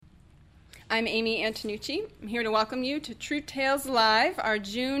I'm Amy Antonucci. I'm here to welcome you to True Tales Live, our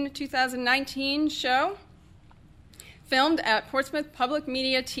June 2019 show, filmed at Portsmouth Public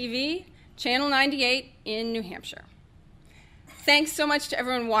Media TV, Channel 98 in New Hampshire. Thanks so much to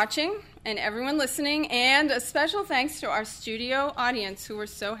everyone watching and everyone listening, and a special thanks to our studio audience who we're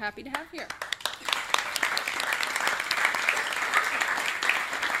so happy to have here.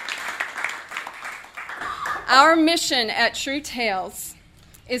 Our mission at True Tales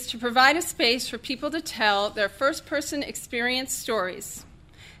is to provide a space for people to tell their first-person experience stories,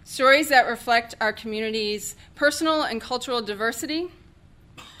 stories that reflect our community's personal and cultural diversity,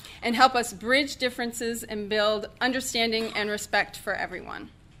 and help us bridge differences and build understanding and respect for everyone.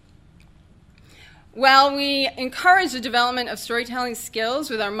 While we encourage the development of storytelling skills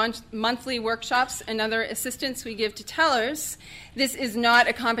with our monthly workshops and other assistance we give to tellers, this is not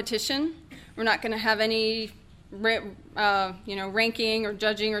a competition. We're not going to have any ranking or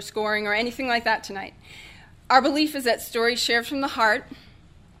judging or scoring or anything like that tonight. Our belief is that stories shared from the heart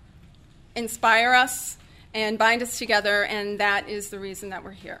inspire us and bind us together, and that is the reason that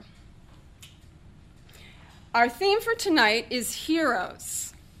we're here. Our theme for tonight is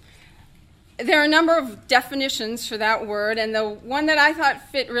heroes. There are a number of definitions for that word, and the one that I thought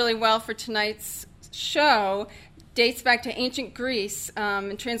fit really well for tonight's show dates back to ancient Greece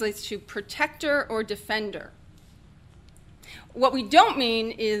and translates to protector or defender. What we don't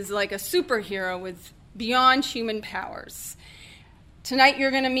mean is like a superhero with beyond human powers. Tonight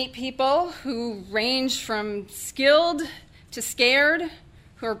you're going to meet people who range from skilled to scared,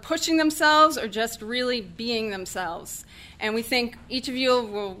 who are pushing themselves or just really being themselves. And we think each of you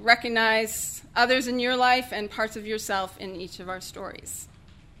will recognize others in your life and parts of yourself in each of our stories.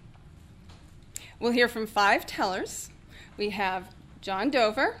 We'll hear from 5 tellers. We have John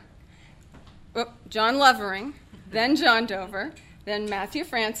Lovering, then John Dover, then Matthew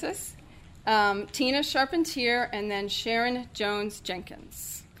Francis, Tina Charpentier, and then Sharon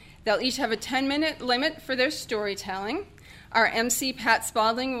Jones-Jenkins. They'll each have a 10-minute limit for their storytelling. Our MC, Pat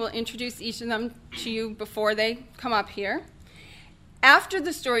Spaulding, will introduce each of them to you before they come up here. After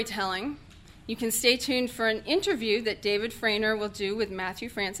the storytelling, you can stay tuned for an interview that David Frainer will do with Matthew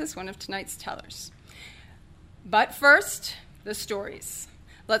Francis, one of tonight's tellers. But first, the stories.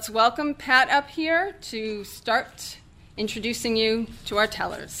 Let's welcome Pat up here to start introducing you to our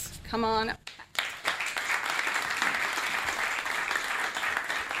tellers. Come on up.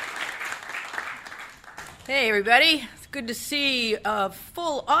 Hey, everybody. It's good to see a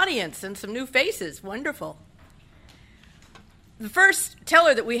full audience and some new faces. Wonderful. The first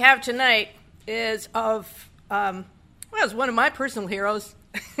teller that we have tonight is is one of my personal heroes,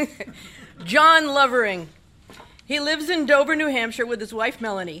 John Lovering. He lives in Dover, New Hampshire with his wife,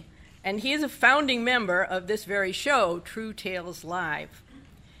 Melanie, and he is a founding member of this very show, True Tales Live.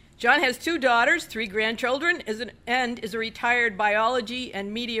 John has 2 daughters, 3 grandchildren, and is a retired biology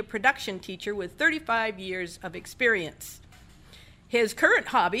and media production teacher with 35 years of experience. His current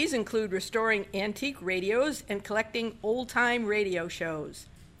hobbies include restoring antique radios and collecting old-time radio shows.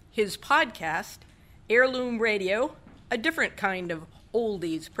 His podcast, Heirloom Radio, a different kind of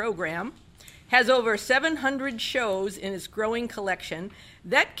oldies program, has over 700 shows in his growing collection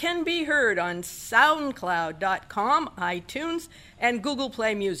that can be heard on SoundCloud.com, iTunes, and Google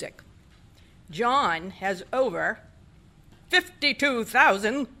Play Music. John has over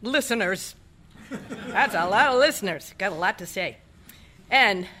 52,000 listeners. That's a lot of listeners. Got a lot to say.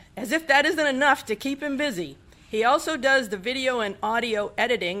 And as if that isn't enough to keep him busy, he also does the video and audio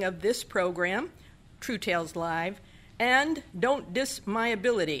editing of this program, True Tales Live, and Don't Diss My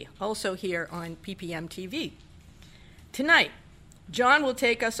Ability, also here on PPM TV. Tonight, John will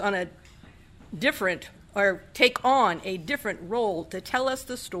take on a different role to tell us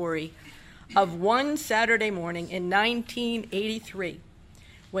the story of one Saturday morning in 1983,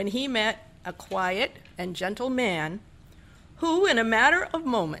 when he met a quiet and gentle man who, in a matter of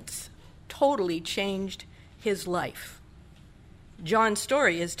moments, totally changed his life. John's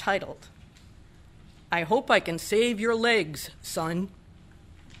story is titled, I Hope I Can Save Your Legs, Son.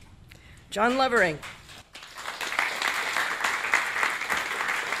 John Lovering.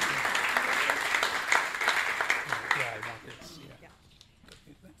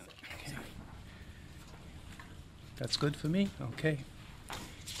 That's good for me? Okay.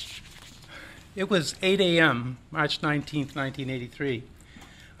 It was 8 a.m., March 19th, 1983.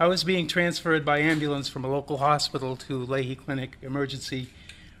 I was being transferred by ambulance from a local hospital to Leahy Clinic emergency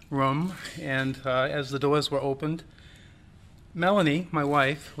room, and as the doors were opened, Melanie, my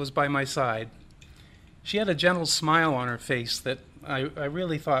wife, was by my side. She had a gentle smile on her face that I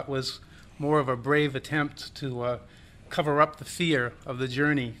really thought was more of a brave attempt to cover up the fear of the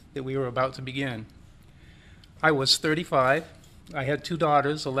journey that we were about to begin. I was 35. I had 2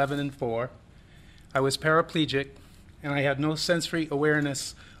 daughters, 11 and 4. I was paraplegic, and I had no sensory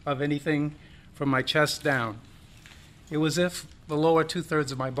awareness of anything from my chest down. It was as if the lower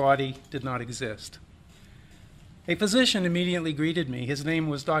 2/3 of my body did not exist. A physician immediately greeted me. His name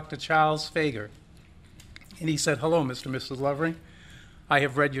was Dr. Charles Fager. And he said, "Hello, Mr. and Mrs. Lovering. I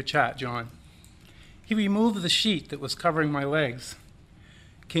have read your chart, John." He removed the sheet that was covering my legs.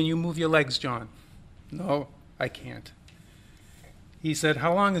 "Can you move your legs, John?" "No, I can't." He said,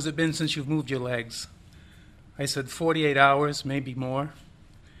 "How long has it been since you've moved your legs?" I said, 48 hours, maybe more.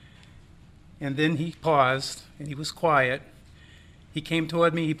 And then he paused, and he was quiet. He came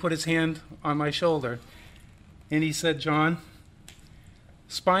toward me, he put his hand on my shoulder, and he said, "John,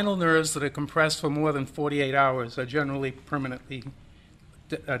 spinal nerves that are compressed for more than 48 hours are generally permanently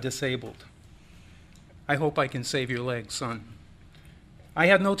disabled. I hope I can save your legs, son." I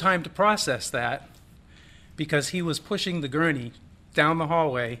had no time to process that because he was pushing the gurney down the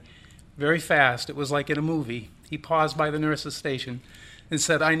hallway very fast. It was like in a movie. He paused by the nurse's station and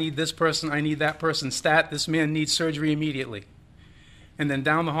said, "I need this person, I need that person. Stat, this man needs surgery immediately." And then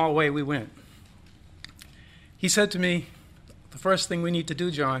down the hallway we went. He said to me, "The first thing we need to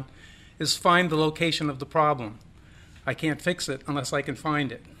do, John, is find the location of the problem. I can't fix it unless I can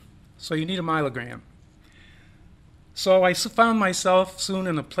find it. So you need a myelogram." So I found myself soon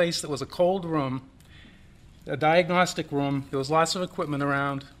in a place that was a cold room, a diagnostic room. There was lots of equipment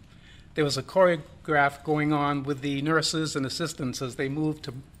around. There was a choreograph going on with the nurses and assistants as they moved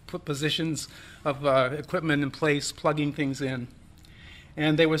to put positions of equipment in place, plugging things in.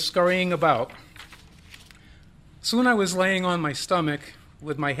 And they were scurrying about. Soon I was laying on my stomach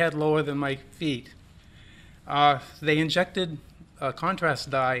with my head lower than my feet. They injected a contrast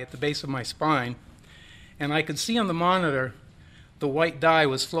dye at the base of my spine, and I could see on the monitor the white dye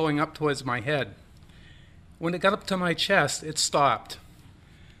was flowing up towards my head. When it got up to my chest, it stopped.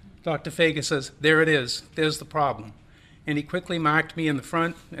 Dr. Fager says, "There it is. There's the problem." And he quickly marked me in the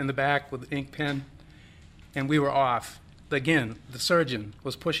front and the back with an ink pen, and we were off. Again, the surgeon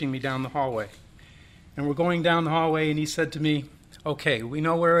was pushing me down the hallway. And we're going down the hallway, and he said to me, "Okay, we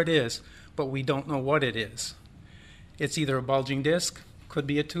know where it is, but we don't know what it is. It's either a bulging disc, could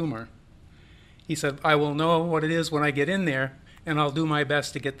be a tumor." He said, "I will know what it is when I get in there, and I'll do my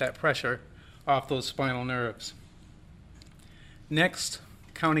best to get that pressure off those spinal nerves." Next,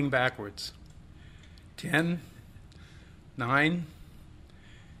 counting backwards. 10, 9,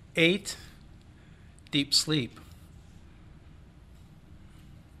 8, deep sleep.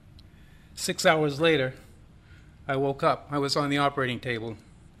 6 hours later, I woke up. I was on the operating table.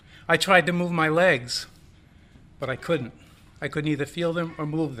 I tried to move my legs, but I couldn't. I could neither feel them or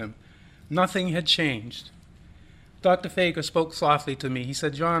move them. Nothing had changed. Dr. Fager spoke softly to me. He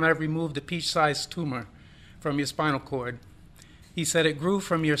said, "John, I've removed a peach-sized tumor from your spinal cord." He said it grew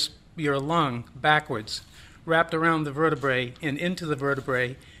from your lung backwards, wrapped around the vertebrae and into the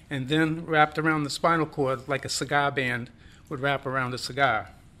vertebrae, and then wrapped around the spinal cord like a cigar band would wrap around a cigar.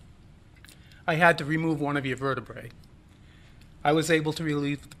 I had to remove one of your vertebrae. I was able to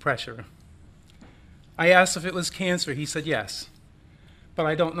relieve the pressure. I asked if it was cancer. He said yes, but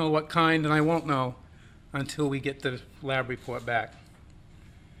I don't know what kind, and I won't know until we get the lab report back.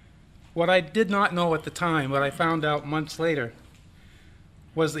 What I did not know at the time, what I found out months later,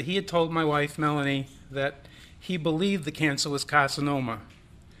 was that he had told my wife, Melanie, that he believed the cancer was carcinoma.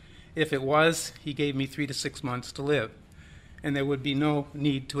 If it was, he gave me 3 to 6 months to live, and there would be no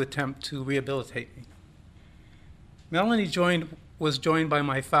need to attempt to rehabilitate me. Melanie was joined by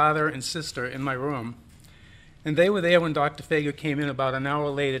my father and sister in my room, and they were there when Dr. Fager came in about an hour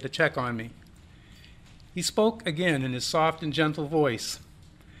later to check on me. He spoke again in his soft and gentle voice,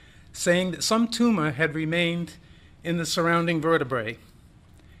 saying that some tumor had remained in the surrounding vertebrae.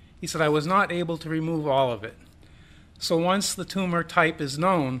 He said, "I was not able to remove all of it. So once the tumor type is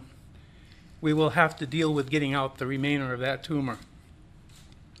known, we will have to deal with getting out the remainder of that tumor."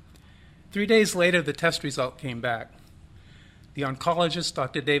 3 days later, the test result came back. The oncologist,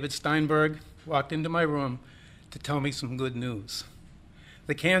 Dr. David Steinberg, walked into my room to tell me some good news.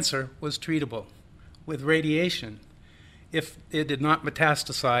 The cancer was treatable with radiation if it did not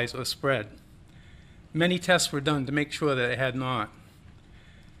metastasize or spread. Many tests were done to make sure that it had not.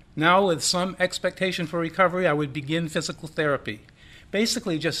 Now, with some expectation for recovery, I would begin physical therapy,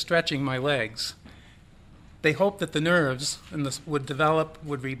 basically just stretching my legs. They hoped that the nerves would develop,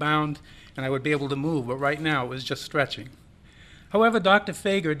 would rebound, and I would be able to move, but right now it was just stretching. However, Dr.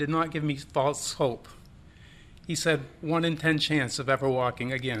 Fager did not give me false hope. He said 1 in 10 chance of ever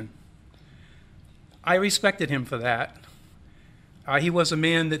walking again. I respected him for that. He was a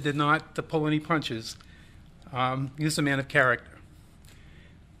man that did not pull any punches. He was a man of character.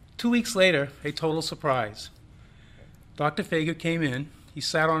 2 weeks later, a total surprise. Dr. Fager came in. He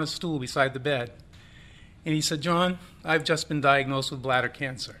sat on a stool beside the bed. And he said, "John, I've just been diagnosed with bladder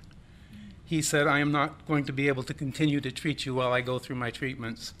cancer." He said, "I am not going to be able to continue to treat you while I go through my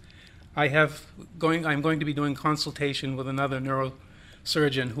treatments. I'm going to be doing consultation with another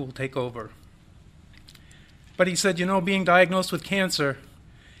neurosurgeon who will take over." But he said, "Being diagnosed with cancer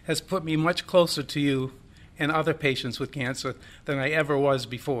has put me much closer to you and other patients with cancer than I ever was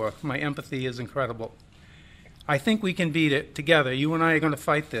before. My empathy is incredible. I think we can beat it together. You and I are going to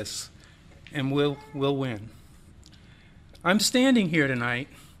fight this, and we'll win." I'm standing here tonight,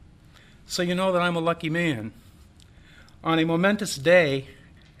 so you know that I'm a lucky man. On a momentous day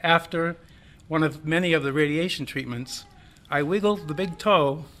after one of many of the radiation treatments, I wiggled the big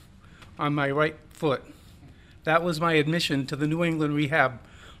toe on my right foot. That was my admission to the New England Rehab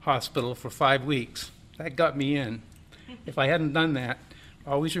Hospital for 5 weeks. That got me in. If I hadn't done that,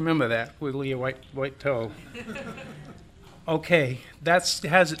 always remember that, wiggle your white toe. Okay, that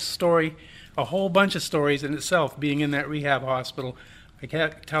has its story, a whole bunch of stories in itself, being in that rehab hospital. I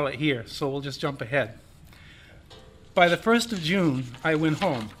can't tell it here, so we'll just jump ahead. By the 1st of June, I went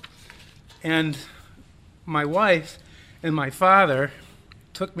home, and my wife and my father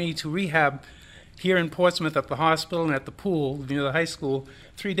took me to rehab here in Portsmouth at the hospital and at the pool near the high school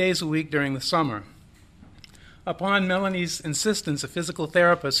 3 days a week during the summer. Upon Melanie's insistence, a physical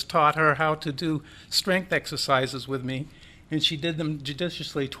therapist taught her how to do strength exercises with me, and she did them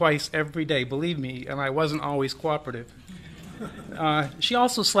judiciously twice every day, believe me, and I wasn't always cooperative. She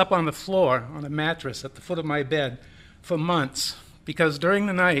also slept on the floor on a mattress at the foot of my bed for months, because during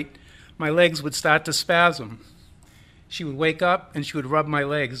the night, my legs would start to spasm. She would wake up and she would rub my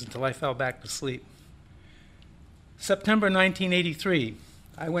legs until I fell back to sleep. September 1983,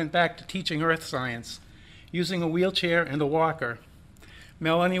 I went back to teaching earth science, using a wheelchair and a walker.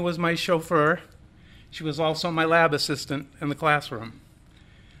 Melanie was my chauffeur. She was also my lab assistant in the classroom.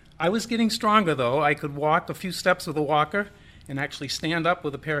 I was getting stronger, though. I could walk a few steps with a walker and actually stand up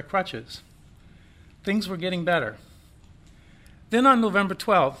with a pair of crutches. Things were getting better. Then on November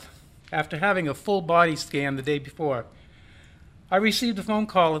 12th, after having a full body scan the day before, I received a phone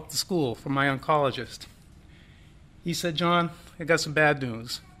call at the school from my oncologist. He said, "John, I got some bad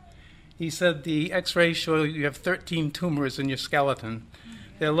news." He said, "The x-rays show you have 13 tumors in your skeleton.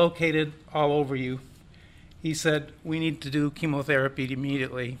 They're located all over you." He said, "We need to do chemotherapy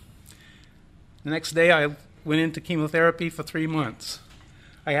immediately." The next day, I went into chemotherapy for 3 months.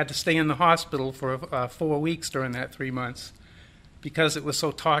 I had to stay in the hospital for 4 weeks during that 3 months because it was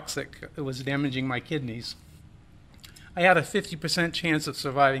so toxic. It was damaging my kidneys. I had a 50% chance of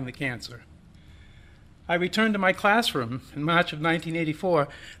surviving the cancer. I returned to my classroom in March of 1984.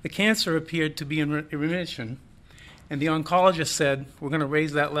 The cancer appeared to be in remission, and the oncologist said, "We're going to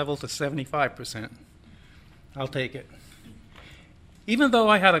raise that level to 75%. I'll take it. Even though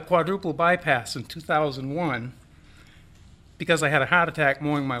I had a quadruple bypass in 2001, because I had a heart attack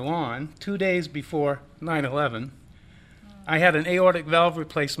mowing my lawn 2 days before 9/11, I had an aortic valve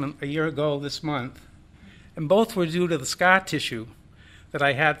replacement a year ago this month, and both were due to the scar tissue that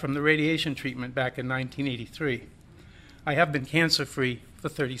I had from the radiation treatment back in 1983. I have been cancer-free for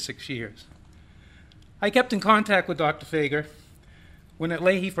 36 years. I kept in contact with Dr. Fager. When at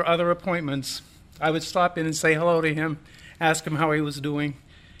Leahy for other appointments, I would stop in and say hello to him, ask him how he was doing.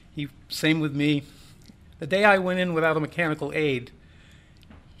 Same with me. The day I went in without a mechanical aid,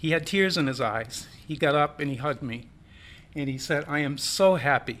 he had tears in his eyes. He got up and he hugged me, and he said, "I am so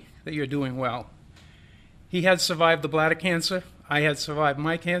happy that you're doing well." He had survived the bladder cancer. I had survived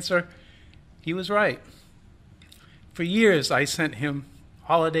my cancer. He was right. For years, I sent him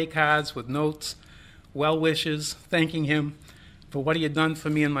holiday cards with notes, well wishes, thanking him for what he had done for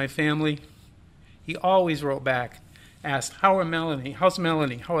me and my family. He always wrote back, asked, "How's Melanie?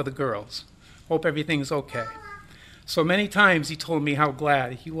 How are the girls? Hope everything's okay." So many times he told me how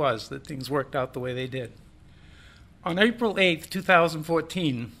glad he was that things worked out the way they did. On April 8th,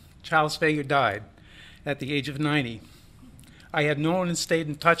 2014, Charles Fager died at the age of 90. I had known and stayed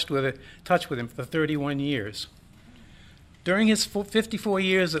in touch with him for 31 years. During his 54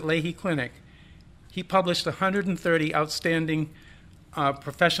 years at Leahy Clinic, he published 130 outstanding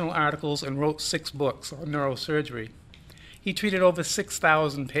professional articles and wrote 6 books on neurosurgery. He treated over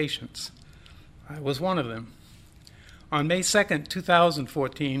 6,000 patients. I was one of them. On May 2nd,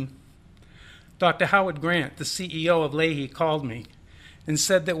 2014, Dr. Howard Grant, the CEO of Leahy, called me and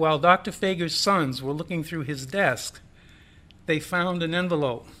said that while Dr. Fager's sons were looking through his desk, they found an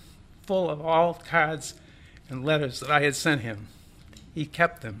envelope full of all cards and letters that I had sent him. He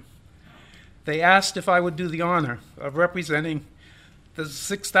kept them. They asked if I would do the honor of representing the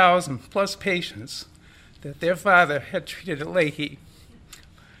 6,000 plus patients that their father had treated at Leahy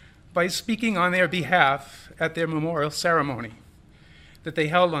by speaking on their behalf at their memorial ceremony that they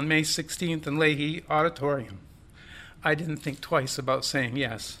held on May 16th in Leahy Auditorium. I didn't think twice about saying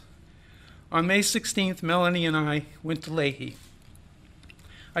yes. On May 16th, Melanie and I went to Leahy.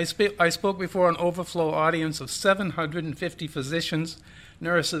 I spoke before an overflow audience of 750 physicians,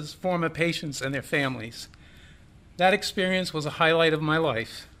 nurses, former patients, and their families. That experience was a highlight of my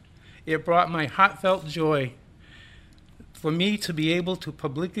life. It brought my heartfelt joy for me to be able to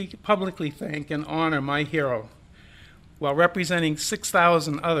publicly thank and honor my hero while representing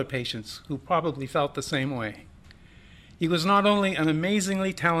 6,000 other patients who probably felt the same way. He was not only an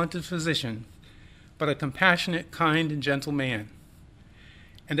amazingly talented physician, but a compassionate, kind, and gentle man.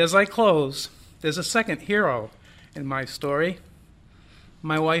 And as I close, there's a second hero in my story,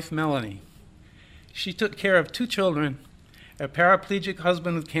 my wife, Melanie. She took care of 2 children, a paraplegic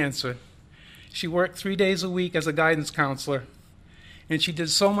husband with cancer. She worked 3 days a week as a guidance counselor, and she did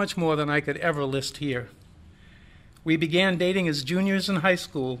so much more than I could ever list here. We began dating as juniors in high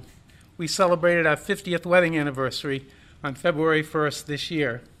school. We celebrated our 50th wedding anniversary on February 1st this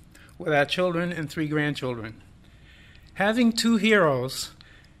year with our children and 3 grandchildren. Having 2 heroes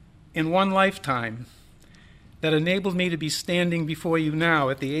in one lifetime that enabled me to be standing before you now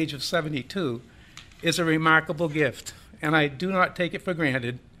at the age of 72 is a remarkable gift, and I do not take it for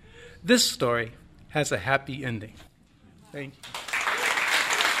granted. This story has a happy ending. Thank you.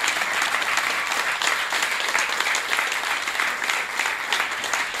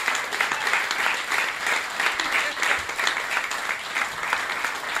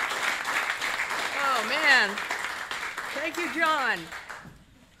 Oh, man. Thank you, John.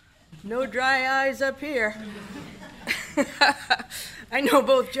 No dry eyes up here. I know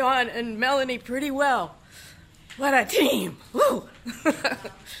both John and Melanie pretty well. What a team. Woo.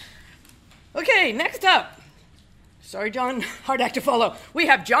 Okay, next up. Sorry, John, hard act to follow. We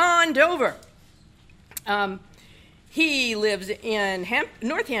have John Dover. He lives in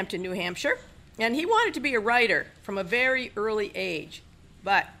Northampton, New Hampshire, and he wanted to be a writer from a very early age,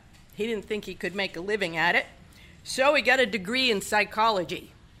 but he didn't think he could make a living at it, so he got a degree in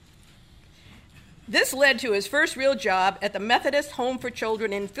psychology. This led to his first real job at the Methodist Home for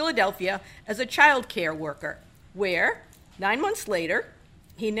Children in Philadelphia as a child care worker, where, 9 months later,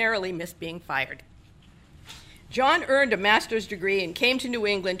 he narrowly missed being fired. John earned a master's degree and came to New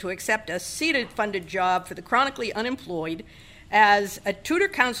England to accept a seated-funded job for the chronically unemployed as a tutor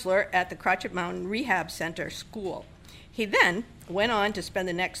counselor at the Crotchet Mountain Rehab Center School. He then went on to spend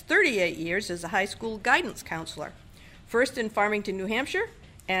the next 38 years as a high school guidance counselor, first in Farmington, New Hampshire,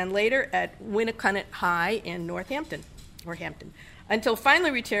 and later at Winnicott High in Hampton, until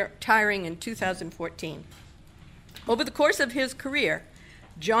finally retiring in 2014. Over the course of his career,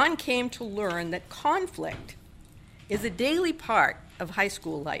 John came to learn that conflict is a daily part of high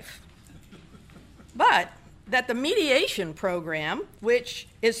school life, but that the mediation program, which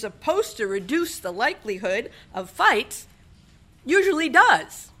is supposed to reduce the likelihood of fights, usually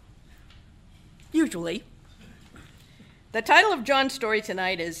does. Usually. The title of John's story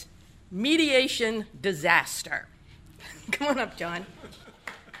tonight is Mediation Disaster. Come on up, John.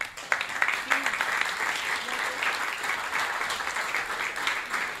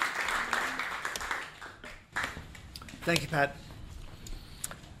 Thank you, Pat.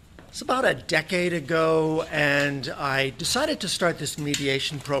 It's about a decade ago, and I decided to start this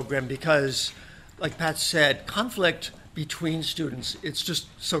mediation program because, like Pat said, conflict between students, it's just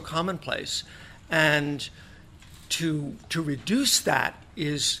so commonplace. And to reduce that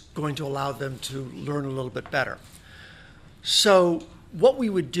is going to allow them to learn a little bit better. So what we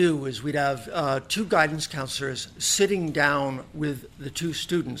would do is we'd have 2 guidance counselors sitting down with the 2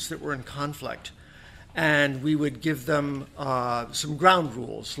 students that were in conflict. And we would give them some ground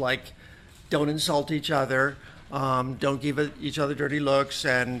rules, like don't insult each other, don't give each other dirty looks,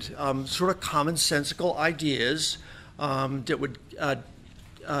 and sort of commonsensical ideas that would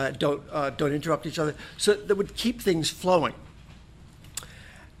don't interrupt each other, so that would keep things flowing.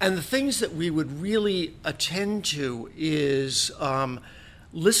 And the things that we would really attend to is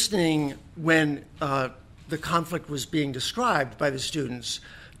listening when the conflict was being described by the students,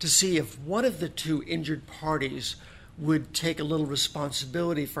 to see if one of the 2 injured parties would take a little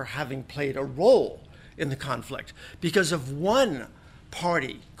responsibility for having played a role in the conflict. Because if one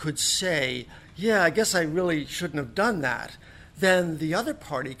party could say, yeah, I guess I really shouldn't have done that, then the other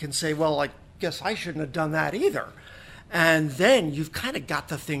party can say, well, I guess I shouldn't have done that either. And then you've kind of got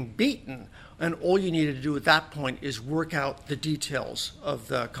the thing beaten. And all you need to do at that point is work out the details of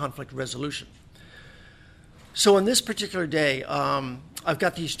the conflict resolution. So on this particular day, I've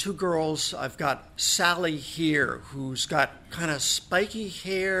got these two girls. I've got Sally here, who's got kind of spiky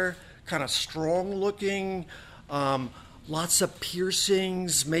hair, kind of strong looking, lots of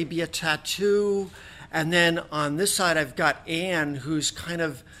piercings, maybe a tattoo. And then on this side, I've got Anne, who's kind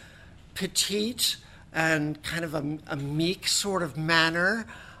of petite and kind of a meek sort of manner,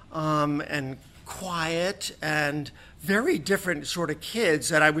 and quiet, and very different sort of kids.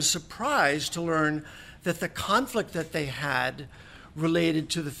 And I was surprised to learn that the conflict that they had related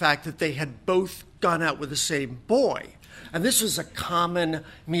to the fact that they had both gone out with the same boy. And this was a common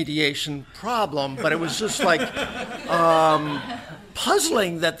mediation problem, but it was just like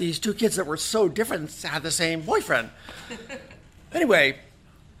puzzling that these two kids that were so different had the same boyfriend. Anyway,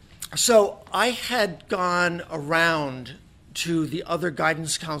 so I had gone around to the other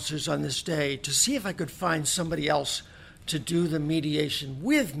guidance counselors on this day to see if I could find somebody else to do the mediation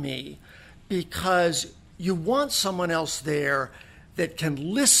with me, because you want someone else there that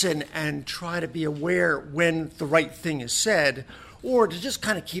can listen and try to be aware when the right thing is said, or to just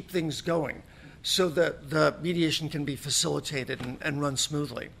kind of keep things going so that the mediation can be facilitated and run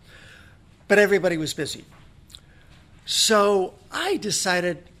smoothly. But everybody was busy. So I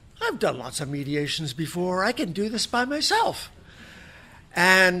decided, I've done lots of mediations before. I can do this by myself.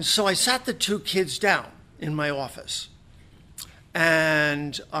 And so I sat the two kids down in my office.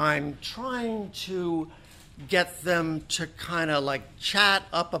 And I'm trying to get them to kind of like chat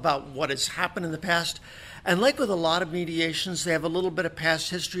up about what has happened in the past. And like with a lot of mediations, they have a little bit of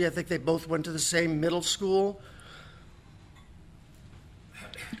past history. I think they both went to the same middle school.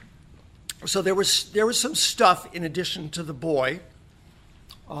 So there was some stuff in addition to the boy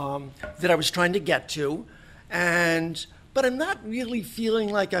that I was trying to get to, but I'm not really feeling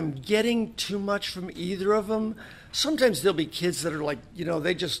like I'm getting too much from either of them. Sometimes there'll be kids that are like,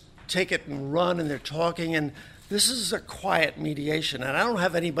 they just take it and run and they're talking, and this is a quiet mediation, and I don't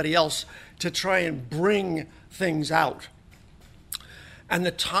have anybody else to try and bring things out. And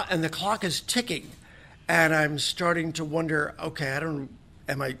the clock is ticking, and I'm starting to wonder, okay,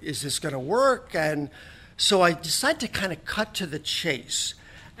 is this going to work? And so I decide to kind of cut to the chase.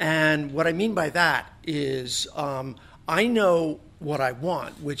 And what I mean by that is I know what I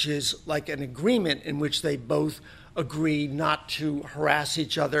want, which is like an agreement in which they both agree not to harass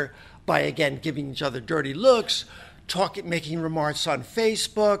each other by, again, giving each other dirty looks, making remarks on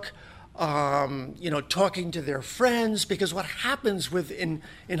Facebook, talking to their friends. Because what happens in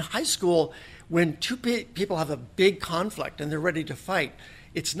high school, when two people have a big conflict and they're ready to fight,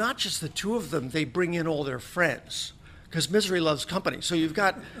 it's not just the two of them, they bring in all their friends. Because misery loves company. So you've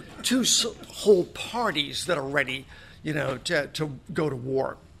got two whole parties that are ready, to go to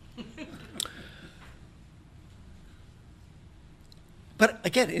war. But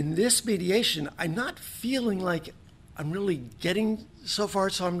again, in this mediation, I'm not feeling like I'm really getting so far.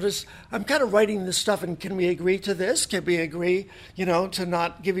 So I'm kind of writing this stuff, and can we agree to this? Can we agree, to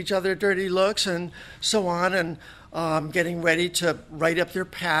not give each other dirty looks and so on? And getting ready to write up their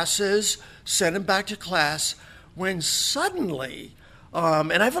passes, send them back to class. When suddenly,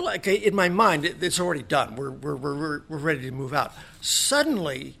 and I feel like in my mind it's already done. We're ready to move out.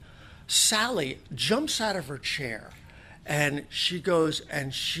 Suddenly, Sally jumps out of her chair, and she goes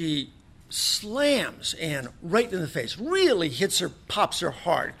and she slams Anne right in the face. Really hits her, pops her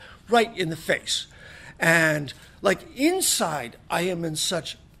hard, right in the face. And like inside, I am in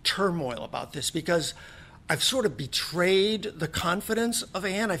such turmoil about this because I've sort of betrayed the confidence of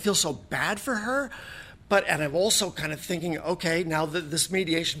Anne. I feel so bad for her. And I'm also kind of thinking, okay, now that this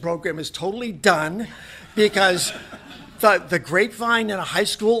mediation program is totally done, because the grapevine in a high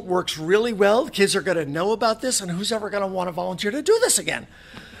school works really well. The kids are going to know about this, and who's ever going to want to volunteer to do this again?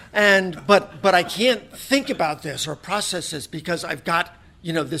 But I can't think about this or process this because I've got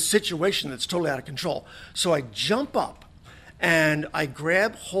this situation that's totally out of control. So I jump up and I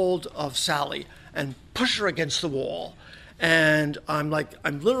grab hold of Sally and push her against the wall. And I'm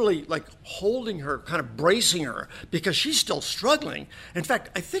literally like holding her, kind of bracing her, because she's still struggling. In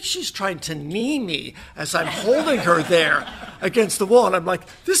fact, I think she's trying to knee me as I'm holding her there against the wall. And I'm like,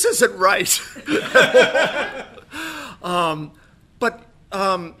 this isn't right.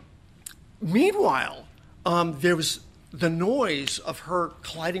 Meanwhile, there was the noise of her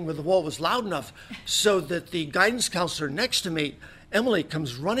colliding with the wall was loud enough so that the guidance counselor next to me, Emily,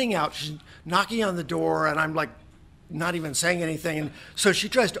 comes running out. She's knocking on the door, and I'm like, not even saying anything. And so she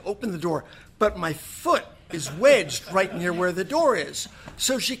tries to open the door, but my foot is wedged right near where the door is.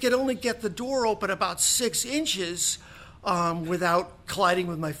 So she could only get the door open about 6 inches without colliding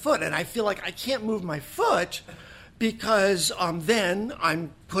with my foot. And I feel like I can't move my foot because then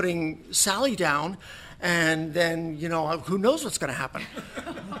I'm putting Sally down, and then, who knows what's going to happen.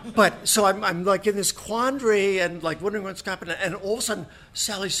 But so I'm like in this quandary and like wondering what's happening. And all of a sudden,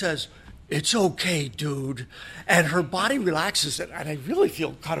 Sally says, "It's okay, dude." And her body relaxes, and I really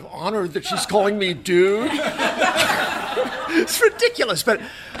feel kind of honored that she's calling me dude. It's ridiculous, but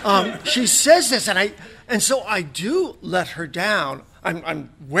she says this, and so I do let her down. I'm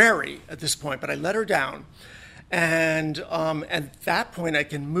wary at this point, but I let her down. And at that point, I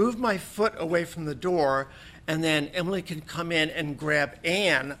can move my foot away from the door, and then Emily can come in and grab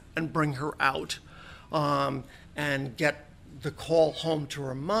Anne and bring her out, and get the call home to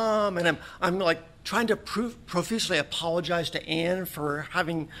her mom. And I'm like trying to profusely apologize to Anne for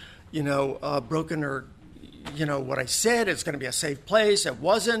having, broken her, what I said. It's going to be a safe place. It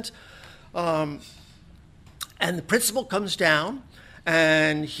wasn't. And the principal comes down.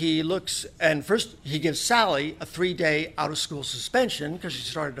 And he looks, and first he gives Sally a 3-day out-of-school suspension because she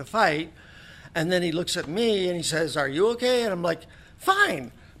started to fight. And then he looks at me and he says, "Are you okay?" And I'm like,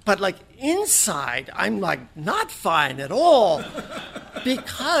 "Fine." But like inside, I'm like, not fine at all.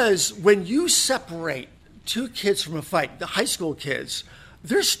 Because when you separate two kids from a fight, the high school kids,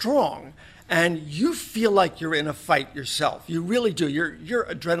 they're strong. And you feel like you're in a fight yourself. You really do. Your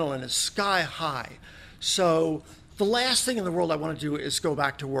adrenaline is sky high. So the last thing in the world I want to do is go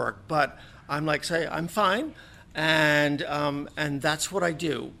back to work, but I'm like, say, I'm fine, and that's what I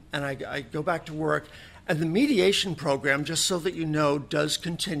do. And I go back to work, and the mediation program, just so that you know, does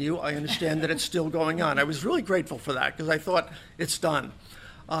continue. I understand that it's still going on. I was really grateful for that because I thought it's done.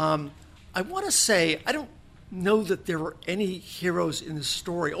 I want to say, I don't know that there were any heroes in the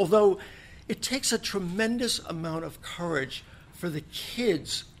story, although it takes a tremendous amount of courage for the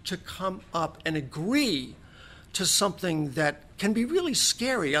kids to come up and agree to something that can be really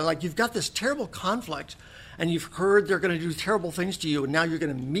scary. Like, you've got this terrible conflict, and you've heard they're going to do terrible things to you, and now you're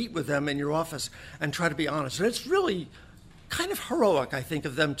going to meet with them in your office and try to be honest. And it's really kind of heroic, I think,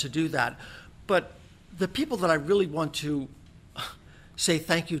 of them to do that. But the people that I really want to say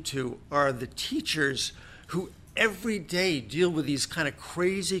thank you to are the teachers who every day deal with these kind of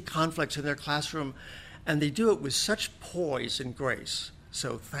crazy conflicts in their classroom, and they do it with such poise and grace.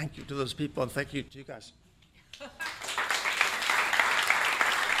 So thank you to those people, and thank you to you guys.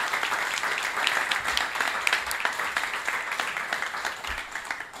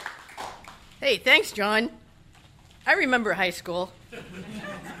 Hey, thanks, John. I remember high school.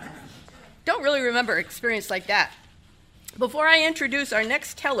 Don't really remember an experience like that. Before I introduce our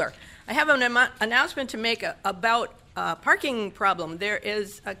next teller, I have an announcement to make about a parking problem. There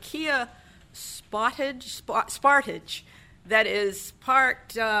is a Kia Sportage that is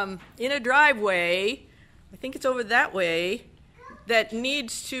parked in a driveway, I think it's over that way, that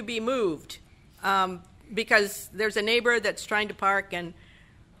needs to be moved because there's a neighbor that's trying to park, and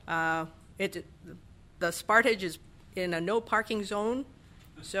the Sportage is in a no parking zone.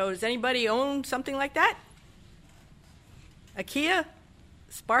 So does anybody own something like that? A Kia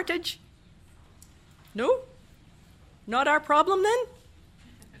Sportage? No? Not our problem then?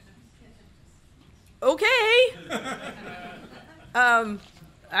 Okay.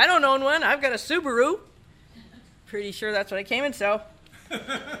 I don't own one. I've got a Subaru. Pretty sure that's what I came in, so.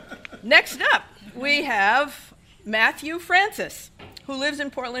 Next up, we have Matthew Francis, who lives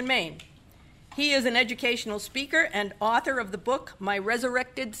in Portland, Maine. He is an educational speaker and author of the book, My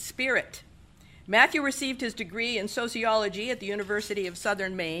Resurrected Spirit. Matthew received his degree in sociology at the University of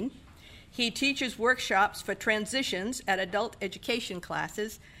Southern Maine. He teaches workshops for transitions at adult education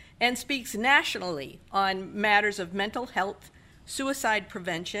classes and speaks nationally on matters of mental health, suicide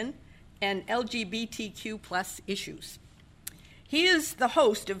prevention, and LGBTQ+ issues. He is the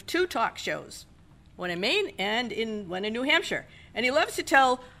host of 2 talk shows, one in Maine and one in New Hampshire, and he loves to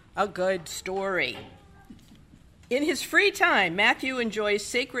tell a good story. In his free time, Matthew enjoys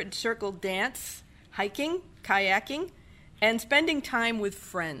sacred circle dance, hiking, kayaking, and spending time with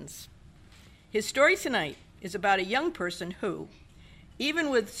friends. His story tonight is about a young person who, even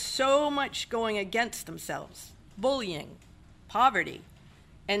with so much going against themselves, bullying, poverty,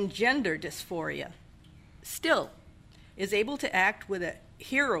 and gender dysphoria, still is able to act with a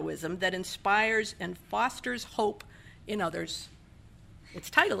heroism that inspires and fosters hope in others. Its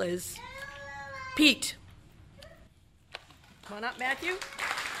title is Pete. Come on up, Matthew.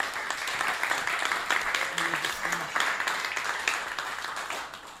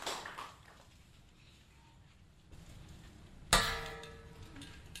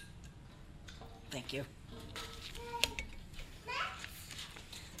 Thank you.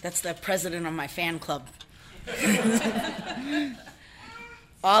 That's the president of my fan club.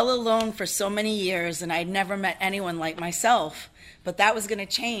 All alone for so many years, and I'd never met anyone like myself, but that was going to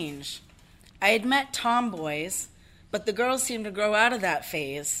change. I had met tomboys, but the girls seemed to grow out of that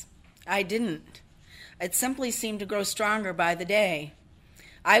phase. I didn't. It simply seemed to grow stronger by the day.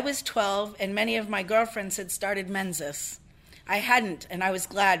 I was 12, and many of my girlfriends had started Menses. I hadn't, and I was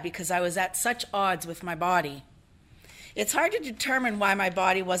glad because I was at such odds with my body. It's hard to determine why my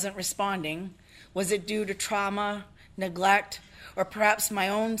body wasn't responding. Was it due to trauma, neglect, or perhaps my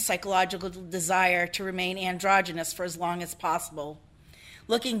own psychological desire to remain androgynous for as long as possible?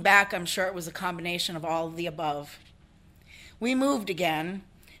 Looking back, I'm sure it was a combination of all of the above. We moved again,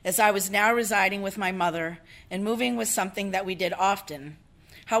 as I was now residing with my mother, and moving was something that we did often.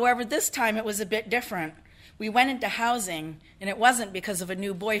 However, this time it was a bit different. We went into housing, and it wasn't because of a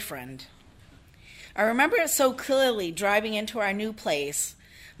new boyfriend. I remember it so clearly driving into our new place.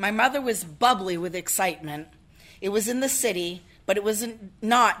 My mother was bubbly with excitement. It was in the city, but it was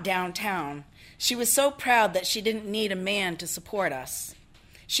not downtown. She was so proud that she didn't need a man to support us.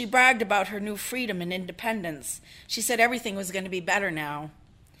 She bragged about her new freedom and independence. She said everything was going to be better now.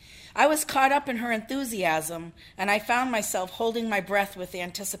 I was caught up in her enthusiasm, and I found myself holding my breath with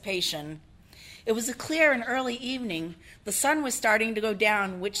anticipation. It was a clear and early evening. The sun was starting to go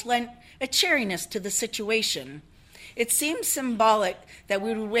down, which lent a cheeriness to the situation. It seemed symbolic that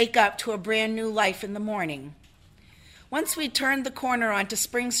we would wake up to a brand new life in the morning. Once we turned the corner onto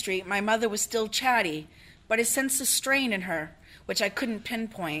Spring Street, my mother was still chatty, but I sensed a strain in her, which I couldn't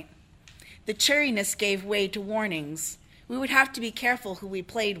pinpoint. The cheeriness gave way to warnings. We would have to be careful who we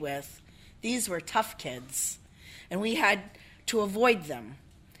played with. These were tough kids, and we had to avoid them.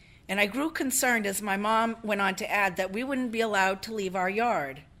 And I grew concerned as my mom went on to add that we wouldn't be allowed to leave our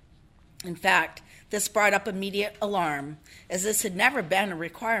yard. In fact, this brought up immediate alarm, as this had never been a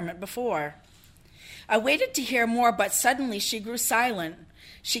requirement before. I waited to hear more, but suddenly she grew silent.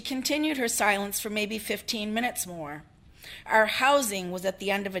 She continued her silence for maybe 15 minutes more. Our housing was at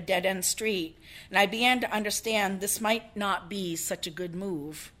the end of a dead-end street, and I began to understand this might not be such a good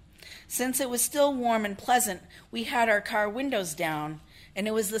move. Since it was still warm and pleasant, we had our car windows down, and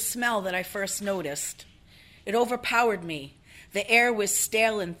it was the smell that I first noticed. It overpowered me. The air was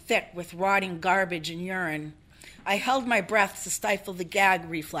stale and thick with rotting garbage and urine. I held my breath to stifle the gag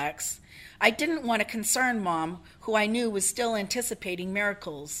reflex. I didn't want to concern Mom, who I knew was still anticipating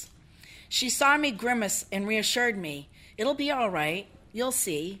miracles. She saw me grimace and reassured me. "It'll be all right. You'll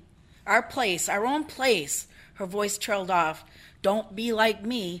see. Our place, our own place." Her voice trailed off. "Don't be like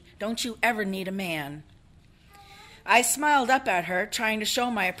me. Don't you ever need a man." I smiled up at her, trying to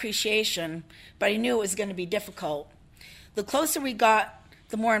show my appreciation, but I knew it was going to be difficult. The closer we got,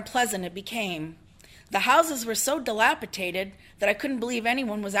 the more unpleasant it became. The houses were so dilapidated that I couldn't believe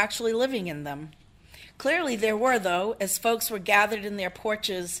anyone was actually living in them. Clearly there were, though, as folks were gathered in their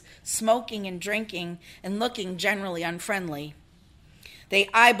porches, smoking and drinking and looking generally unfriendly. They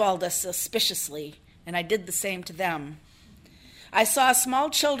eyeballed us suspiciously, and I did the same to them. I saw small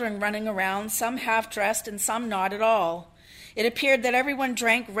children running around, some half-dressed and some not at all. It appeared that everyone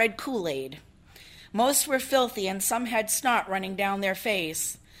drank red Kool-Aid. Most were filthy, and some had snot running down their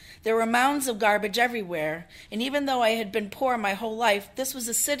face. There were mounds of garbage everywhere, and even though I had been poor my whole life, this was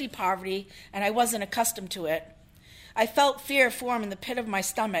a city poverty, and I wasn't accustomed to it. I felt fear form in the pit of my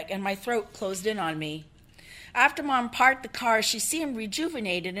stomach, and my throat closed in on me. After Mom parked the car, she seemed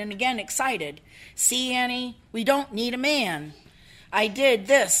rejuvenated and again excited. "See, Annie, we don't need a man. I did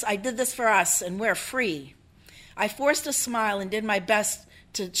this for us, and we're free." I forced a smile and did my best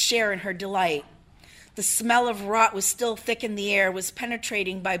to share in her delight. The smell of rot was still thick in the air, was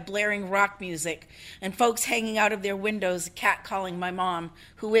penetrating by blaring rock music, and folks hanging out of their windows, catcalling my mom,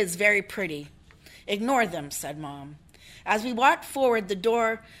 who is very pretty. "Ignore them," said Mom. As we walked forward the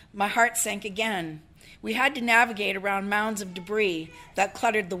door, my heart sank again. We had to navigate around mounds of debris that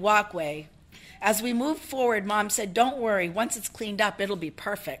cluttered the walkway. As we moved forward, Mom said, "Don't worry, once it's cleaned up, it'll be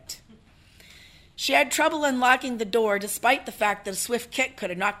perfect." She had trouble unlocking the door, despite the fact that a swift kick could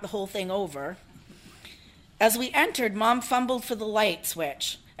have knocked the whole thing over. As we entered, Mom fumbled for the light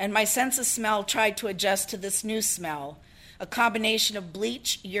switch, and my sense of smell tried to adjust to this new smell, a combination of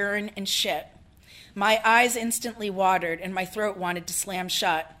bleach, urine, and shit. My eyes instantly watered, and my throat wanted to slam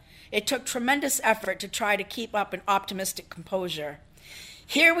shut. It took tremendous effort to try to keep up an optimistic composure.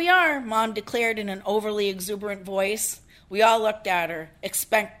 "Here we are," Mom declared in an overly exuberant voice. We all looked at her,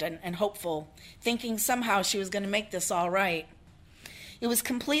 expectant and hopeful, thinking somehow she was going to make this all right. It was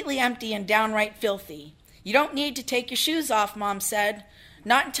completely empty and downright filthy. "You don't need to take your shoes off," Mom said.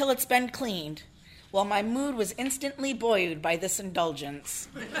 "Not until it's been cleaned." Well, my mood was instantly buoyed by this indulgence.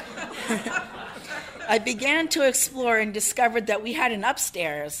 I began to explore and discovered that we had an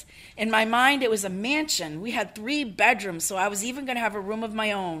upstairs. In my mind, it was a mansion. We had 3 bedrooms, so I was even going to have a room of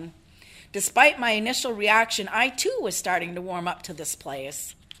my own. Despite my initial reaction, I too was starting to warm up to this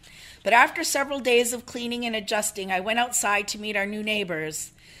place. But after several days of cleaning and adjusting, I went outside to meet our new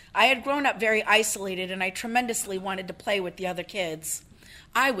neighbors. I had grown up very isolated, and I tremendously wanted to play with the other kids.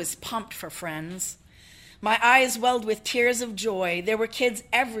 I was pumped for friends. My eyes welled with tears of joy. There were kids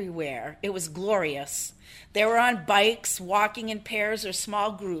everywhere. It was glorious. They were on bikes, walking in pairs or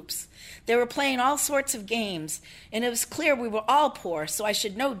small groups. They were playing all sorts of games, and it was clear we were all poor, so I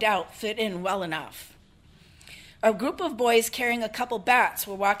should no doubt fit in well enough. A group of boys carrying a couple bats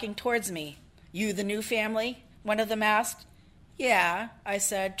were walking towards me. "You the new family?" one of them asked. "Yeah," I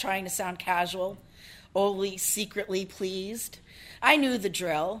said, trying to sound casual, only secretly pleased. I knew the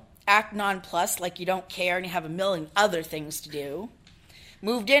drill. Act nonplussed like you don't care and you have a million other things to do.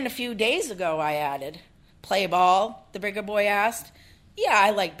 "Moved in a few days ago," I added. "Play ball?" the bigger boy asked. "Yeah,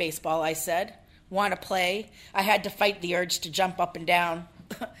 I like baseball," I said. "Want to play?" I had to fight the urge to jump up and down.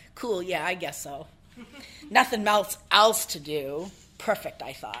 Cool, yeah, I guess so. Nothing else to do. Perfect,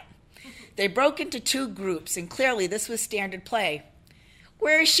 I thought. They broke into 2 groups, and clearly this was standard play.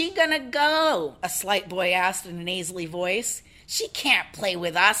 "Where is she gonna go?" a slight boy asked in a nasally voice. "She can't play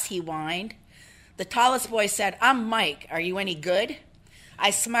with us," he whined. The tallest boy said, "I'm Mike. Are you any good?" I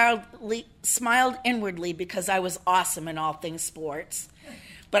smiled inwardly because I was awesome in all things sports.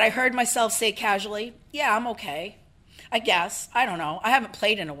 But I heard myself say casually, "Yeah, I'm okay. I guess. I don't know. I haven't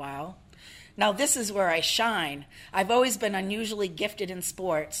played in a while." Now this is where I shine. I've always been unusually gifted in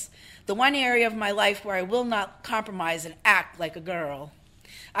sports, the one area of my life where I will not compromise and act like a girl.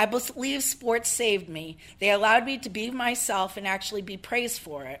 I believe sports saved me. They allowed me to be myself and actually be praised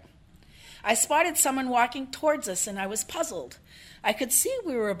for it. I spotted someone walking towards us, and I was puzzled. I could see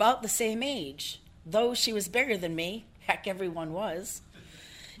we were about the same age, though she was bigger than me. Heck, everyone was.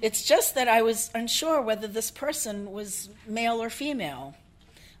 It's just that I was unsure whether this person was male or female.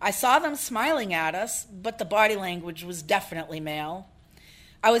 I saw them smiling at us, but the body language was definitely male.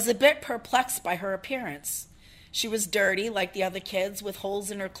 I was a bit perplexed by her appearance. She was dirty, like the other kids, with holes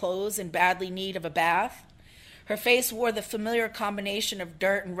in her clothes and badly in need of a bath. Her face wore the familiar combination of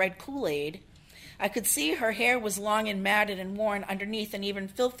dirt and red Kool-Aid. I could see her hair was long and matted and worn underneath an even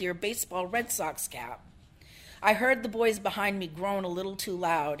filthier baseball Red Sox cap. I heard the boys behind me groan a little too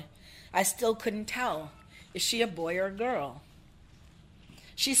loud. I still couldn't tell. Is she a boy or a girl?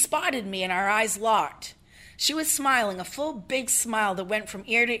 She spotted me and our eyes locked. She was smiling, a full big smile that went from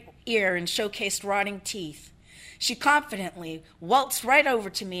ear to ear and showcased rotting teeth. She confidently waltzed right over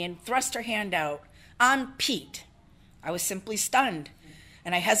to me and thrust her hand out. "I'm Pete." I was simply stunned,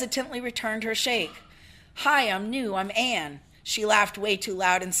 and I hesitantly returned her shake. "Hi, I'm new. I'm Anne." She laughed way too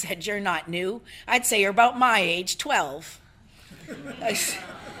loud and said, "You're not new. I'd say you're about my age, 12.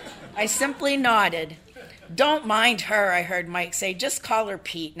 I simply nodded. "Don't mind her," I heard Mike say. "Just call her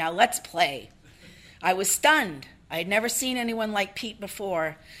Pete. Now let's play." I was stunned. I had never seen anyone like Pete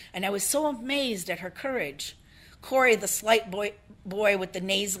before, and I was so amazed at her courage. Corey, the slight boy with the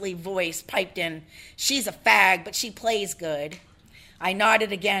nasally voice, piped in, "She's a fag, but she plays good." I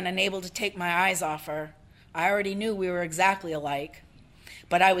nodded again, unable to take my eyes off her. I already knew we were exactly alike,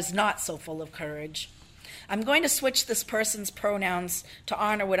 but I was not so full of courage. I'm going to switch this person's pronouns to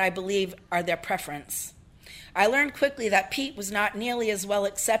honor what I believe are their preference. I learned quickly that Pete was not nearly as well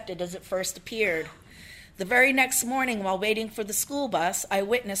accepted as it first appeared. The very next morning, while waiting for the school bus, I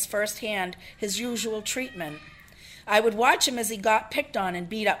witnessed firsthand his usual treatment. I would watch him as he got picked on and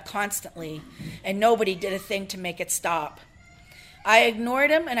beat up constantly, and nobody did a thing to make it stop. I ignored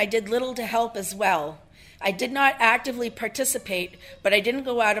him, and I did little to help as well. I did not actively participate, but I didn't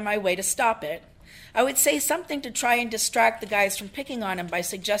go out of my way to stop it. I would say something to try and distract the guys from picking on him by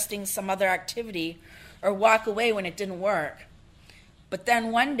suggesting some other activity or walk away when it didn't work. But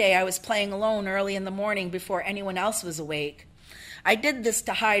then one day I was playing alone early in the morning before anyone else was awake. I did this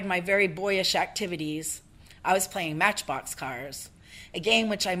to hide my very boyish activities. I was playing Matchbox Cars, a game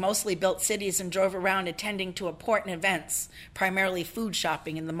which I mostly built cities and drove around attending to important events, primarily food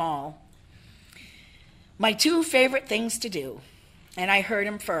shopping in the mall. My 2 favorite things to do, and I heard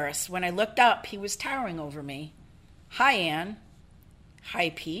him first. When I looked up, he was towering over me. "Hi, Anne."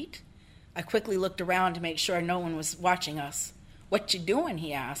 "Hi, Pete." I quickly looked around to make sure no one was watching us. "What you doing?"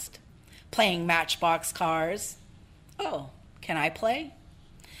 he asked. "Playing Matchbox Cars." "Oh, can I play?"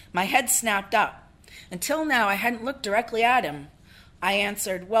 My head snapped up. Until now, I hadn't looked directly at him. I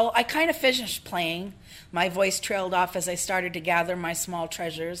answered, "Well, I kind of finished playing." My voice trailed off as I started to gather my small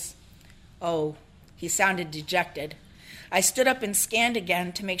treasures. "Oh, He sounded dejected. I stood up and scanned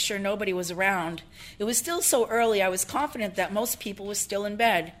again to make sure nobody was around. It was still so early, I was confident that most people were still in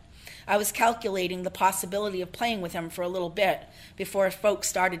bed. I was calculating the possibility of playing with him for a little bit before folks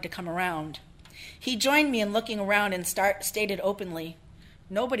started to come around. He joined me in looking around and stated openly,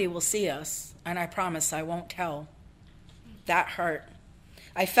 "Nobody will see us, and I promise I won't tell." That hurt.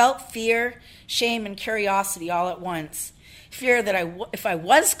 I felt fear, shame, and curiosity all at once. Fear that if I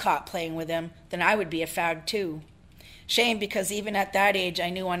was caught playing with him, then I would be a fag too. Shame because even at that age, I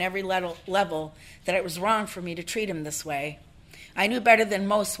knew on every level that it was wrong for me to treat him this way. I knew better than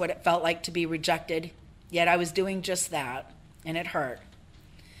most what it felt like to be rejected, yet I was doing just that, and it hurt.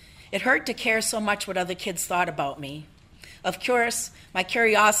 It hurt to care so much what other kids thought about me. Of course, my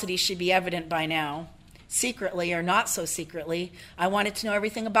curiosity should be evident by now. Secretly or not so secretly, I wanted to know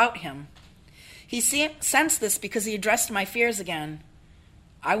everything about him. He sensed this because he addressed my fears again.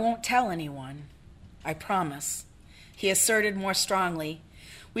 "I won't tell anyone. I promise," he asserted more strongly.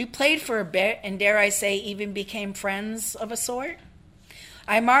 We played for a bit and, dare I say, even became friends of a sort.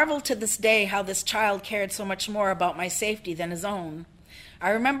 I marvel to this day how this child cared so much more about my safety than his own. I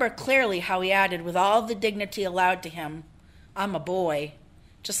remember clearly how he added, with all the dignity allowed to him, "I'm a boy."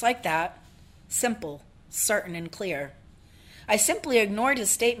 Just like that. Simple, certain, and clear. I simply ignored his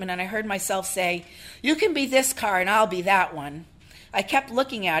statement and I heard myself say, "You can be this car and I'll be that one." I kept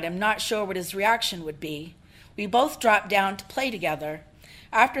looking at him, not sure what his reaction would be. We both dropped down to play together.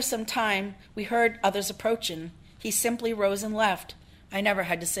 After some time, we heard others approaching. He simply rose and left. I never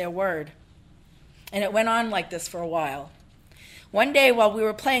had to say a word. And it went on like this for a while. One day while we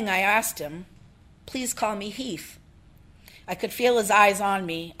were playing, I asked him, "Please call me Heath." I could feel his eyes on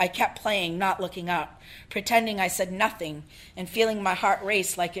me. I kept playing, not looking up, pretending I said nothing and feeling my heart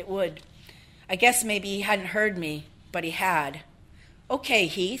race like it would. I guess maybe he hadn't heard me, but he had. "Okay,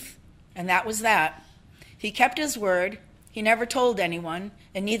 Heath." And that was that. He kept his word. He never told anyone,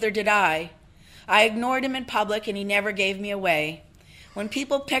 and neither did I. I ignored him in public, and he never gave me away. When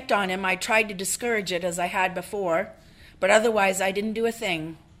people picked on him, I tried to discourage it as I had before, but otherwise I didn't do a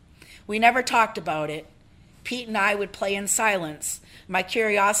thing. We never talked about it. Pete and I would play in silence. My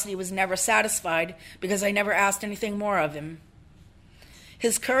curiosity was never satisfied because I never asked anything more of him.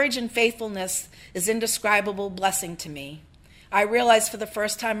 His courage and faithfulness is an indescribable blessing to me. I realized for the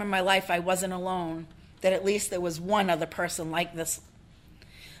first time in my life I wasn't alone, that at least there was one other person like this.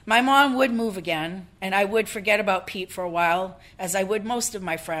 My mom would move again, and I would forget about Pete for a while, as I would most of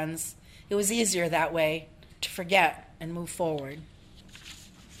my friends. It was easier that way, to forget and move forward.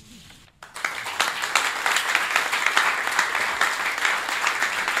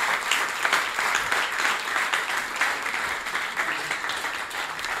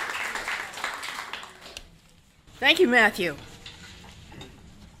 Thank you, Matthew.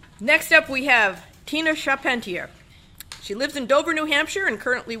 Next up, we have Tina Charpentier. She lives in Dover, New Hampshire, and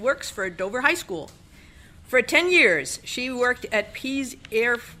currently works for Dover High School. For 10 years, she worked at Pease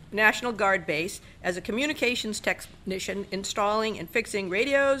Air National Guard Base as a communications technician, installing and fixing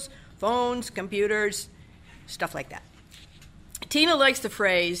radios, phones, computers, stuff like that. Tina likes the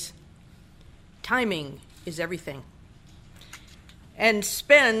phrase, "Timing is everything," and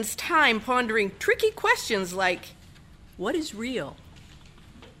spends time pondering tricky questions like, what is real?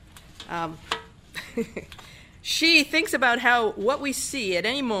 She thinks about how what we see at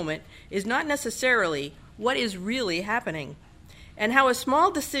any moment is not necessarily what is really happening, and how a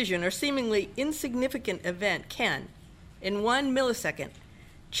small decision or seemingly insignificant event can, in 1 millisecond,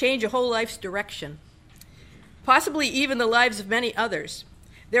 change a whole life's direction, possibly even the lives of many others.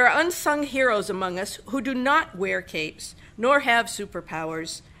 There are unsung heroes among us who do not wear capes nor have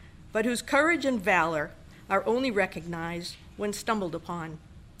superpowers, but whose courage and valor are only recognized when stumbled upon.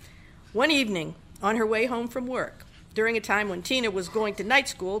 One evening, on her way home from work, during a time when Tina was going to night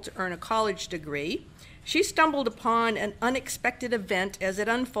school to earn a college degree, she stumbled upon an unexpected event as it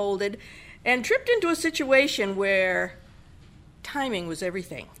unfolded and tripped into a situation where timing was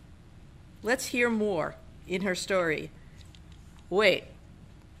everything. Let's hear more in her story. Wait,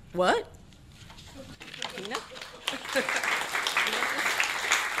 what? Tina?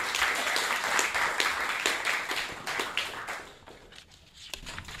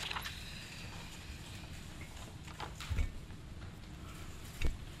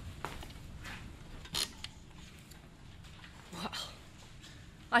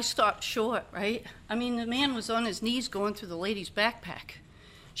 I stopped short, right? I mean, the man was on his knees going through the lady's backpack.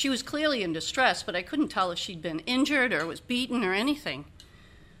 She was clearly in distress, but I couldn't tell if she'd been injured or was beaten or anything.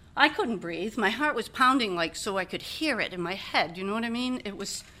 I couldn't breathe. My heart was pounding like so I could hear it in my head, you know what I mean?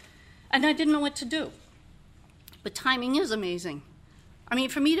 And I didn't know what to do. But timing is amazing. I mean,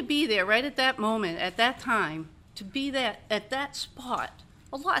 for me to be there right at that moment, at that time, to be that at that spot,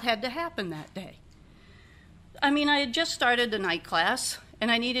 a lot had to happen that day. I mean, I had just started the night class, and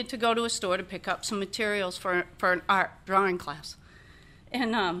I needed to go to a store to pick up some materials for an art drawing class.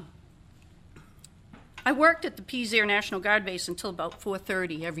 And I worked at the Pease Air National Guard base until about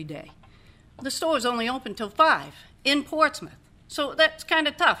 4:30 every day. The store was only open till 5 in Portsmouth. So that's kind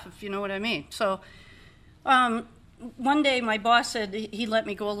of tough, if you know what I mean. So one day my boss said he'd let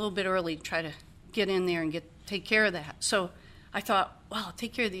me go a little bit early to try to get in there and take care of that. So I thought, well, I'll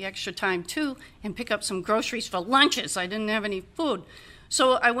take care of the extra time too and pick up some groceries for lunches. I didn't have any food.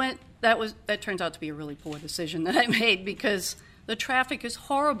 So I went, that turns out to be a really poor decision that I made because the traffic is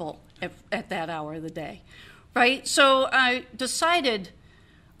horrible at that hour of the day, right? So I decided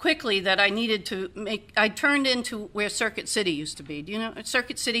quickly that I needed to I turned into where Circuit City used to be. Do you know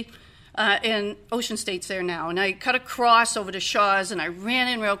Circuit City? And Ocean State's there now. And I cut across over to Shaw's, and I ran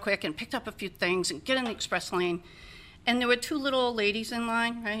in real quick and picked up a few things and get in the express lane. And there were 2 little old ladies in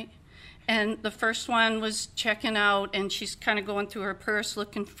line, right? And the first one was checking out, and she's kind of going through her purse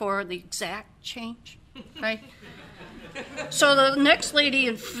looking for the exact change, right? So the next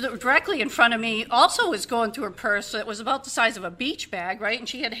lady directly in front of me also was going through her purse. It was about the size of a beach bag, right? And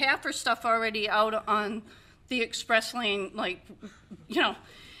she had half her stuff already out on the express lane, like, you know.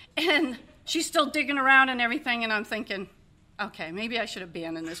 And she's still digging around and everything, and I'm thinking, okay, maybe I should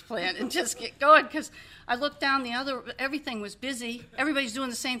abandon this plan and just get going, because I looked down everything was busy. Everybody's doing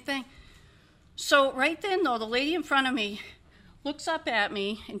the same thing. So right then, though, the lady in front of me looks up at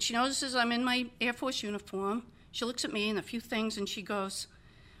me, and she notices I'm in my Air Force uniform. She looks at me and a few things, and she goes,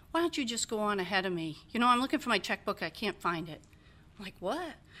 why don't you just go on ahead of me? You know, I'm looking for my checkbook. I can't find it. I'm like,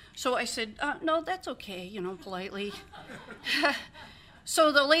 what? So I said, no, that's okay, you know, politely.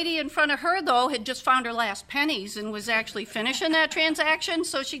 So the lady in front of her, though, had just found her last pennies and was actually finishing that transaction.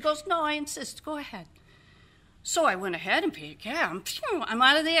 So she goes, no, I insist, go ahead. So I went ahead and paid a cab. I'm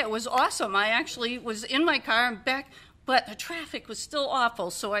out of there. It was awesome. I actually was in my car and back, but the traffic was still awful.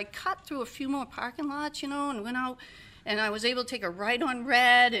 So I cut through a few more parking lots, you know, and went out, and I was able to take a right on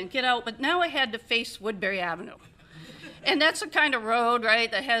Red and get out. But now I had to face Woodbury Avenue. And that's the kind of road,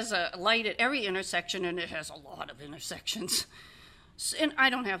 right, that has a light at every intersection, and it has a lot of intersections. And I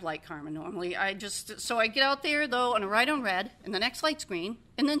don't have light karma normally. So I get out there, though, on a right on Red, and the next light's green,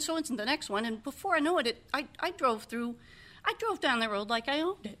 and then so it's the next one, and before I know it, I drove down the road like I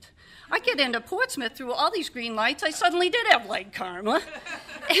owned it. I get into Portsmouth through all these green lights. I suddenly did have light karma.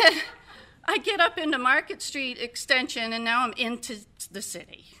 And I get up into Market Street Extension, and now I'm into the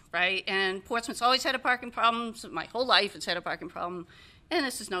city, right? And Portsmouth's always had a parking problem. My whole life it's had a parking problem, and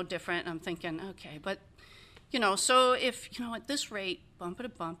this is no different. I'm thinking, okay, but you know, so if, you know, at this rate, bumper to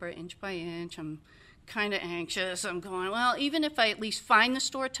bumper, inch by inch, I'm kind of anxious. I'm going, well, even if I at least find the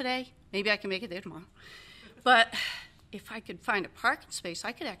store today, maybe I can make it there tomorrow. But if I could find a parking space,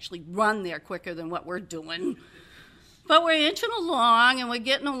 I could actually run there quicker than what we're doing. But we're inching along, and we're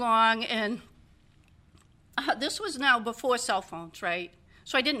getting along, and this was now before cell phones, right?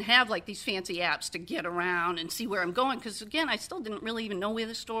 So I didn't have, like, these fancy apps to get around and see where I'm going, because, again, I still didn't really even know where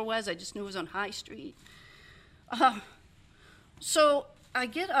the store was. I just knew it was on High Street. So I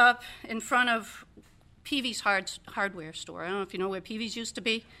get up in front of Peavy's hardware store. I don't know if you know where Peavy's used to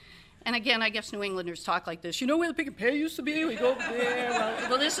be. And again, I guess New Englanders talk like this. You know where the Pick and Pay used to be? We go over there.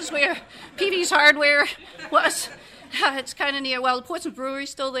 Well, this is where Peavy's hardware was. It's kind of near, well, the Portsmouth Brewery's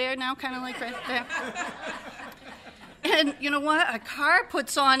still there now, kind of like right there. And you know what? A car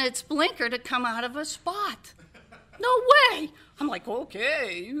puts on its blinker to come out of a spot. No way. I'm like,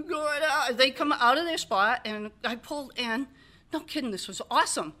 okay, you go out. They come out of their spot, and I pulled in. No kidding, this was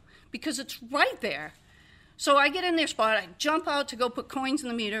awesome because it's right there. So I get in their spot. I jump out to go put coins in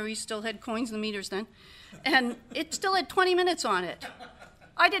the meter. We still had coins in the meters then. And it still had 20 minutes on it.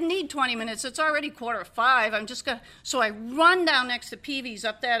 I didn't need 20 minutes. It's already 4:45. I'm just going to. So I run down next to Peavy's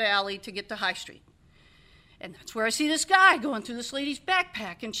up that alley to get to High Street. And that's where I see this guy going through this lady's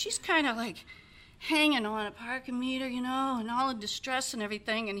backpack. And she's kind of like hanging on a parking meter, you know, and all in distress and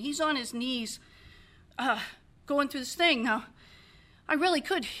everything. And he's on his knees going through this thing. Now, I really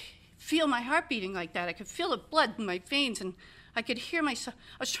could feel my heart beating like that. I could feel the blood in my veins, and I could hear myself.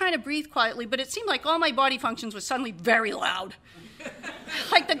 I was trying to breathe quietly, but it seemed like all my body functions were suddenly very loud.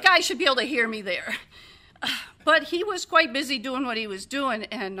 Like the guy should be able to hear me there. But he was quite busy doing what he was doing,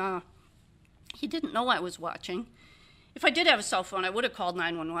 and he didn't know I was watching. If I did have a cell phone, I would have called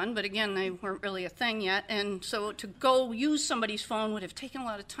 911, but again, they weren't really a thing yet. And so to go use somebody's phone would have taken a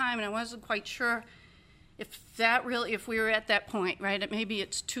lot of time, and I wasn't quite sure if we were at that point, right? Maybe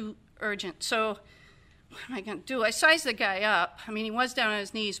it's too urgent. So what am I going to do? I sized the guy up. I mean, he was down on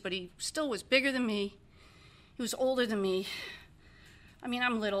his knees, but he still was bigger than me. He was older than me. I mean,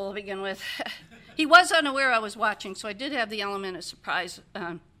 I'm little to begin with. He was unaware I was watching, so I did have the element of surprise.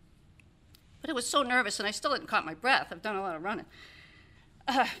 But I was so nervous, and I still hadn't caught my breath. I've done a lot of running.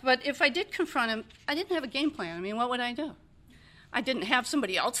 But if I did confront him, I didn't have a game plan. I mean, what would I do? I didn't have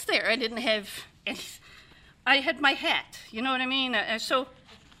somebody else there. I didn't have any. I had my hat, you know what I mean? So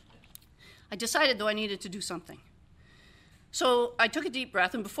I decided, though, I needed to do something. So I took a deep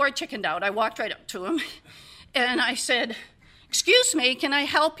breath, and before I chickened out, I walked right up to him, and I said, "Excuse me, can I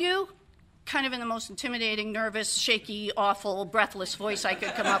help you?" Kind of in the most intimidating, nervous, shaky, awful, breathless voice I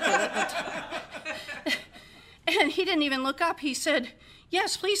could come up with at the time. And he didn't even look up. He said,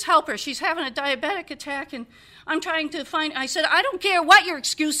 "Yes, please help her. She's having a diabetic attack, and I'm trying to find..." I said, "I don't care what your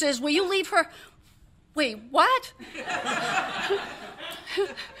excuse is. Will you leave her..." Wait, what?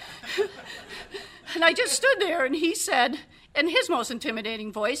 And I just stood there, and he said, in his most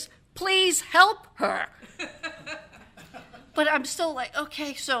intimidating voice, "Please help her." But I'm still like,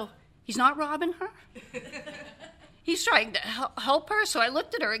 okay, so he's not robbing her? He's trying to help her. So I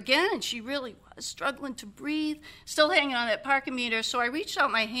looked at her again, and she really was struggling to breathe, still hanging on that parking meter. So I reached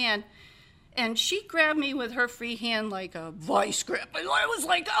out my hand, and she grabbed me with her free hand like a vice grip. And I was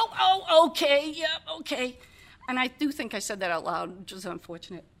like, oh, okay, yeah, okay. And I do think I said that out loud, which is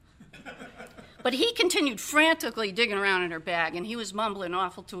unfortunate. But he continued frantically digging around in her bag, and he was mumbling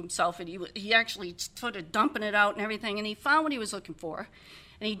awful to himself, and he actually started dumping it out and everything, and he found what he was looking for.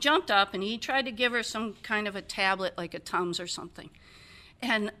 And he jumped up, and he tried to give her some kind of a tablet, like a Tums or something.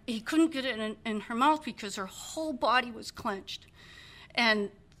 And he couldn't get it in her mouth because her whole body was clenched, and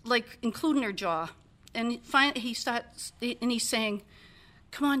like including her jaw. And finally he starts, and he's saying,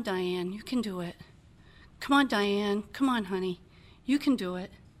 "Come on, Diane, you can do it. Come on, Diane, come on, honey, you can do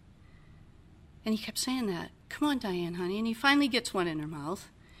it." And he kept saying that, "Come on, Diane, honey." And he finally gets one in her mouth,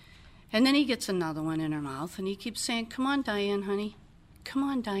 and then he gets another one in her mouth, and he keeps saying, "Come on, Diane, honey. Come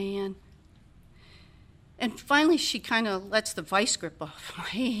on, Diane." And finally, she kind of lets the vice grip off my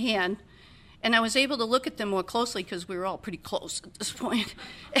hand, and I was able to look at them more closely because we were all pretty close at this point.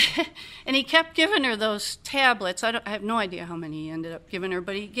 And he kept giving her those tablets. I have no idea how many he ended up giving her,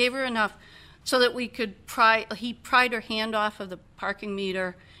 but he gave her enough so that we could he pried her hand off of the parking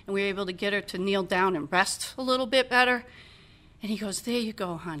meter, and we were able to get her to kneel down and rest a little bit better. And he goes, "There you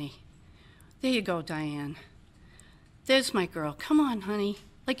go, honey. There you go, Diane. There's my girl. Come on, honey."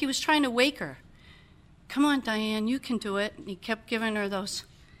 Like he was trying to wake her. "Come on, Diane, you can do it." And he kept giving her those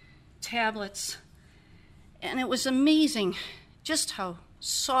tablets. And it was amazing just how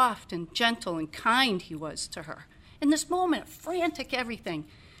soft and gentle and kind he was to her. In this moment of frantic everything,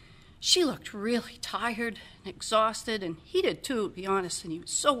 she looked really tired and exhausted, and he did too, to be honest, and he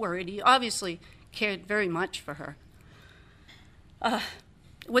was so worried. He obviously cared very much for her.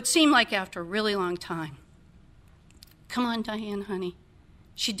 What seemed like after a really long time, "Come on, Diane, honey."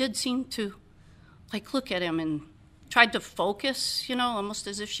 She did seem to look at him and tried to focus, almost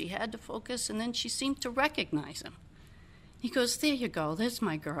as if she had to focus, and then she seemed to recognize him. He goes, "There you go, there's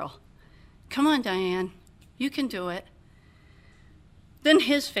my girl. Come on, Diane, you can do it." Then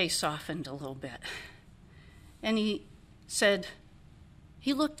his face softened a little bit, and he said,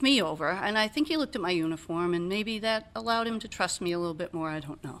 he looked me over, and I think he looked at my uniform, and maybe that allowed him to trust me a little bit more, I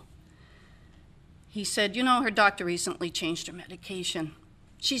don't know. He said, "Her doctor recently changed her medication.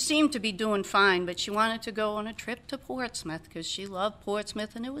 She seemed to be doing fine, but she wanted to go on a trip to Portsmouth because she loved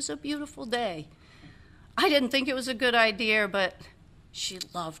Portsmouth, and it was a beautiful day. I didn't think it was a good idea, but she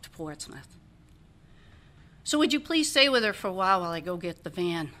loved Portsmouth. So would you please stay with her for a while I go get the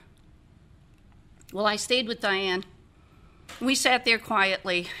van?" Well, I stayed with Diane. We sat there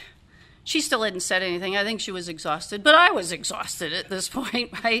quietly. She still hadn't said anything. I think she was exhausted, but I was exhausted at this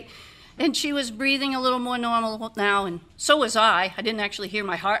point, right? And she was breathing a little more normal now, and so was I. I didn't actually hear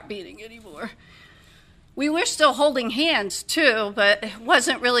my heart beating anymore. We were still holding hands, too, but it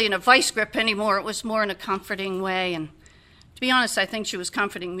wasn't really in a vice grip anymore. It was more in a comforting way, and to be honest, I think she was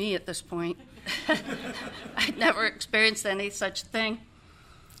comforting me at this point. I'd never experienced any such thing.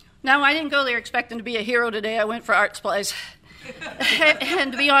 Now, I didn't go there expecting to be a hero today. I went for art supplies.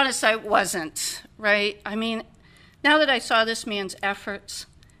 And to be honest, I wasn't, right? I mean, now that I saw this man's efforts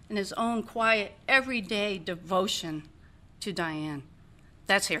and his own quiet, everyday devotion to Diane,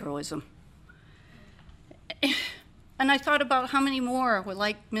 that's heroism. And I thought about how many more were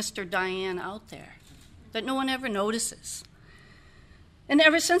like Mr. Diane out there that no one ever notices. And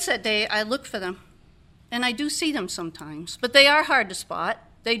ever since that day, I look for them. And I do see them sometimes, but they are hard to spot.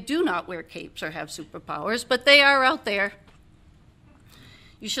 They do not wear capes or have superpowers, but they are out there.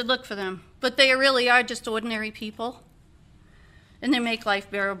 You should look for them. but they really are just ordinary people, and they make life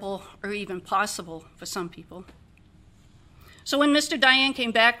bearable or even possible for some people. So when Mr. Diane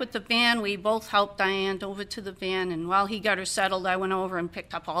came back with the van, we both helped Diane over to the van, and while he got her settled, I went over and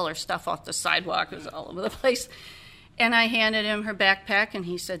picked up all her stuff off the sidewalk. It was all over the place. And I handed him her backpack, and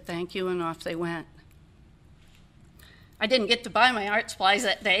he said thank you, and off they went. I didn't get to buy my art supplies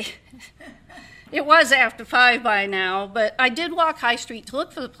that day. It was after 5 by now, but I did walk High Street to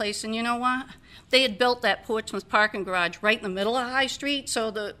look for the place, and you know what? They had built that Portsmouth parking garage right in the middle of High Street,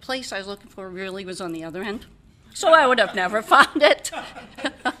 so the place I was looking for really was on the other end. So I would have never found it.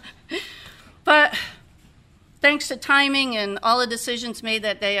 But thanks to timing and all the decisions made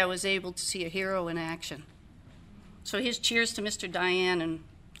that day, I was able to see a hero in action. So here's cheers to Mr. Diane and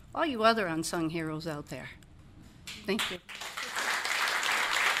all you other unsung heroes out there. Thank you.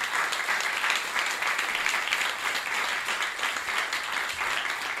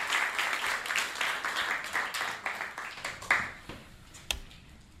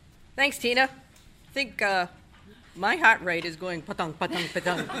 Thanks, Tina. I think my heart rate is going patong, patong,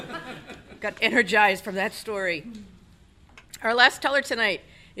 patong. Got energized from that story. Our last teller tonight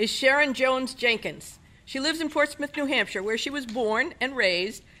is Sharon Jones Jenkins. She lives in Portsmouth, New Hampshire, where she was born and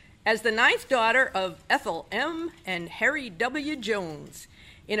raised as the 9th daughter of Ethel M. and Harry W. Jones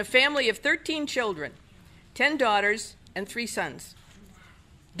in a family of 13 children, 10 daughters and 3 sons.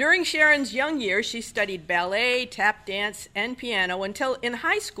 During Sharon's young years, she studied ballet, tap dance, and piano until in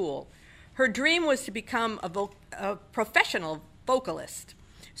high school, her dream was to become a professional vocalist.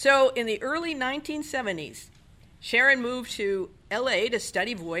 So in the early 1970s, Sharon moved to LA to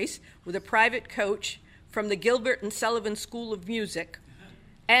study voice with a private coach from the Gilbert and Sullivan School of Music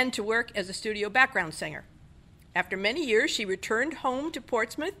and to work as a studio background singer. After many years, she returned home to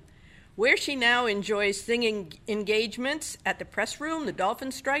Portsmouth, where she now enjoys singing engagements at the Press Room, the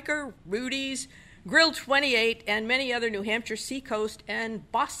Dolphin Striker, Rudy's, Grill 28, and many other New Hampshire, Seacoast, and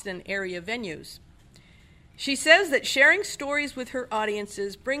Boston area venues. She says that sharing stories with her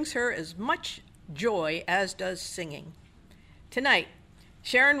audiences brings her as much joy as does singing. Tonight,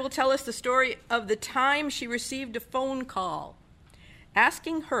 Sharon will tell us the story of the time she received a phone call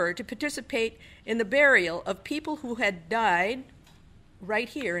asking her to participate in the burial of people who had died right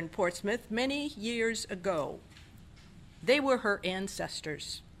here in Portsmouth many years ago. They were her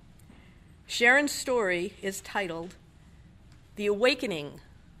ancestors. Sharon's story is titled, The Awakening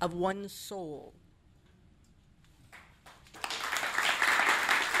of One's Soul.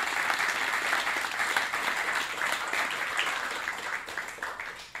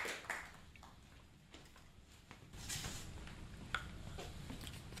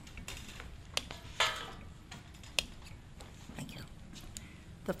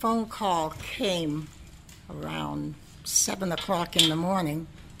 The phone call came around 7 o'clock in the morning.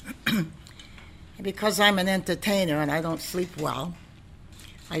 Because I'm an entertainer and I don't sleep well,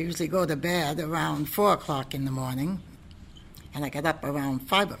 I usually go to bed around 4 o'clock in the morning, and I get up around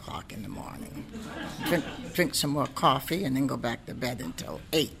 5 o'clock in the morning, drink some more coffee, and then go back to bed until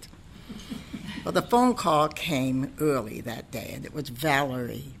 8. Well, the phone call came early that day, and it was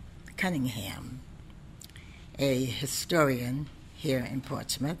Valerie Cunningham, a historian here in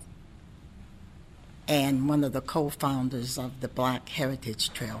Portsmouth, and one of the co-founders of the Black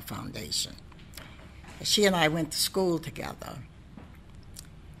Heritage Trail Foundation. She and I went to school together.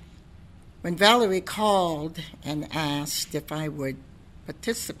 When Valerie called and asked if I would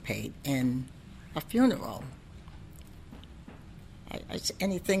participate in a funeral, I said,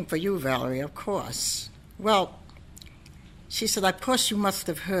 anything for you, Valerie, of course. Well, she said, of course you must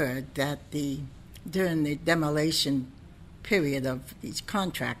have heard that during the demolition period of these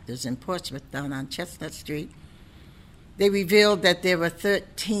contractors in Portsmouth down on Chestnut Street, they revealed that there were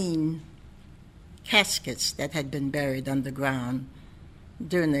 13 caskets that had been buried underground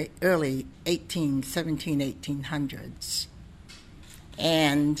during the early 1800s.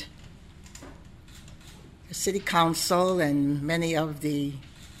 And the city council and many of the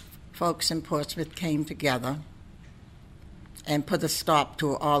folks in Portsmouth came together and put a stop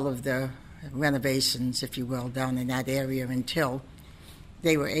to all of the renovations, if you will, down in that area until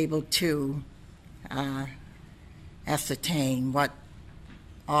they were able to ascertain what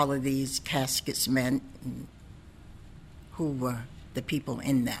all of these caskets meant and who were the people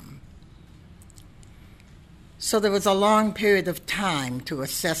in them. So there was a long period of time to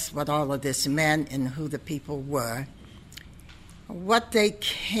assess what all of this meant and who the people were. What they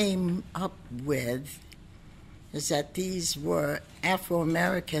came up with is that these were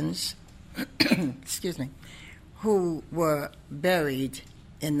Afro-Americans excuse me, who were buried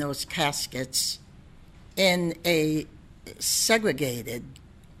in those caskets in a segregated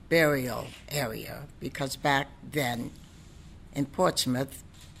burial area, because back then in Portsmouth,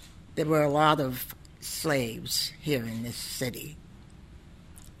 there were a lot of slaves here in this city.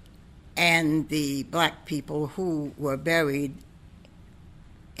 And the black people who were buried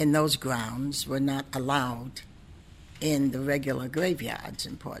in those grounds were not allowed in the regular graveyards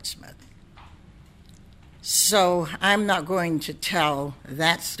in Portsmouth. So I'm not going to tell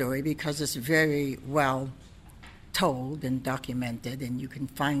that story because it's very well told and documented, and you can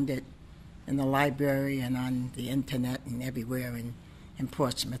find it in the library and on the internet and everywhere in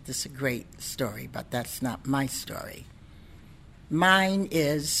Portsmouth. It's a great story, but that's not my story. Mine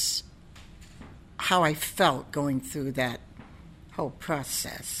is how I felt going through that whole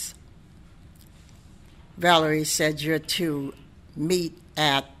process. Valerie said you're to meet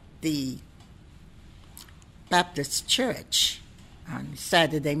at the Baptist Church on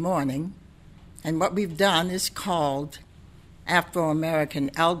Saturday morning, and what we've done is called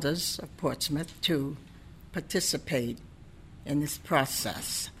Afro-American elders of Portsmouth to participate in this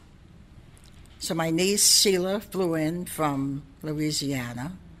process. So my niece Sheila flew in from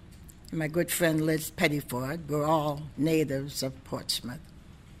Louisiana, and my good friend Liz Pettiford. We're all natives of Portsmouth,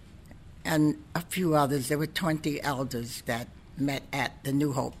 and a few others. There were 20 elders that met at the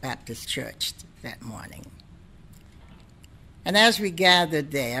New Hope Baptist Church that morning. And as we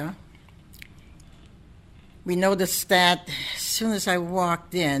gathered there, we noticed that as soon as I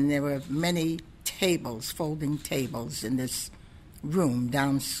walked in, there were many tables, folding tables in this room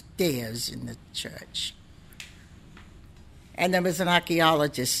downstairs in the church. And there was an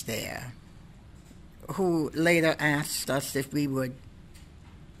archaeologist there who later asked us if we would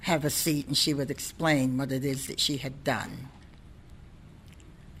have a seat and she would explain what it is that she had done.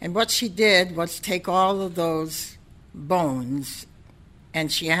 And what she did was take all of those bones, and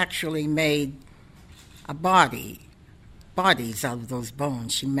she actually made a bodies out of those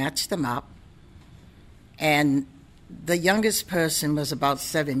bones. She matched them up, and the youngest person was about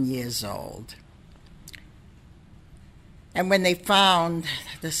 7 years old. And when they found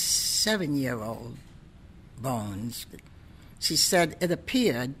the 7-year-old bones, she said it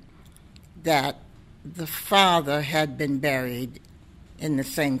appeared that the father had been buried in the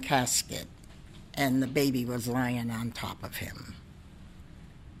same casket, and the baby was lying on top of him.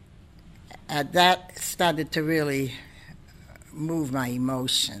 That started to really move my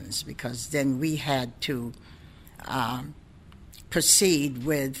emotions, because then we had to proceed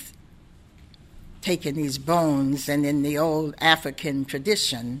with taking these bones, and in the old African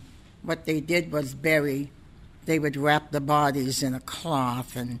tradition, what they did was they would wrap the bodies in a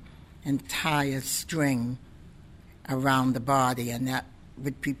cloth and tie a string around the body, and that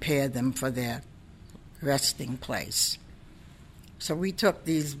would prepare them for their resting place. So we took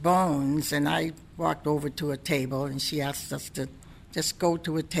these bones, and I walked over to a table, and she asked us to just go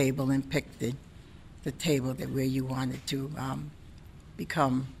to a table and pick the table where you wanted to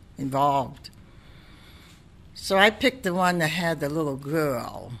become involved. So I picked the one that had the little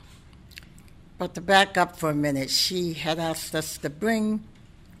girl. But to back up for a minute, she had asked us to bring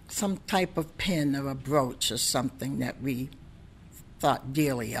some type of pin or a brooch or something that we thought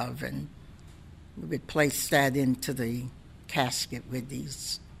dearly of, and we would place that into the casket with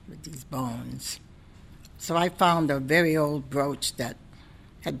these bones. So I found a very old brooch that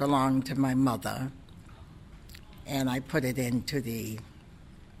had belonged to my mother, and I put it into the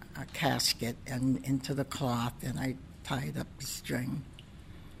casket and into the cloth, and I tied up the string.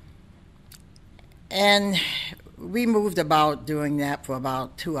 And we moved about doing that for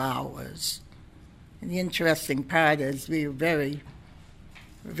about 2 hours. And the interesting part is we were very,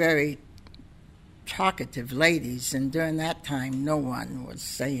 very talkative ladies, and during that time no one was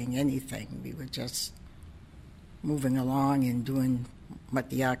saying anything. We were just moving along and doing what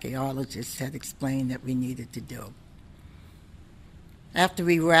the archaeologists had explained that we needed to do. After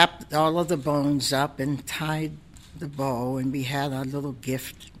we wrapped all of the bones up and tied the bow, and we had our little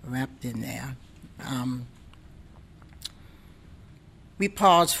gift wrapped in there, we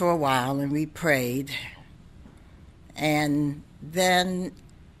paused for a while and we prayed, and then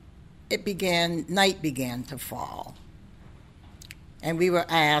night began to fall. And we were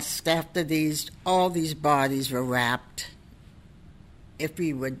asked, after all these bodies were wrapped, if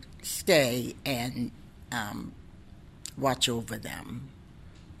we would stay and watch over them.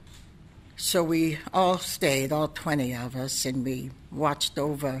 So we all stayed, all 20 of us, and we watched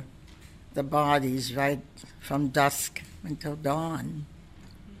over the bodies right from dusk until dawn.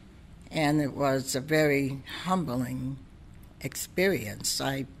 And it was a very humbling experience.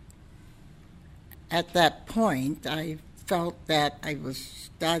 At that point, I felt that I was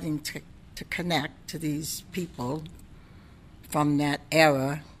starting to connect to these people from that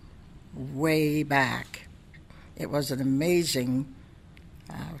era way back. It was an amazing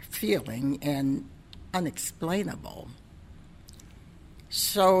feeling and unexplainable.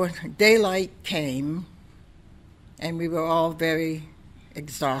 So daylight came, and we were all very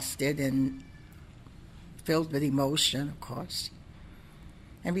exhausted and filled with emotion, of course.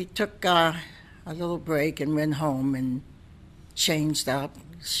 And we took a little break and went home and changed up,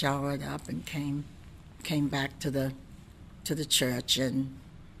 showered up, and came back to the church. And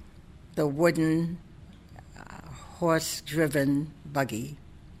the wooden horse-driven buggy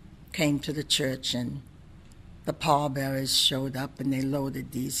came to the church, and the pallbearers showed up, and they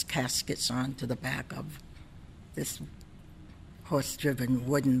loaded these caskets onto the back of this horse-driven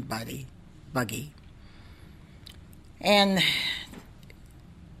wooden buggy. And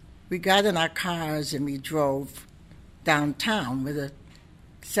we got in our cars and we drove downtown where the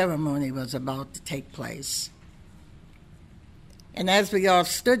ceremony was about to take place. And as we all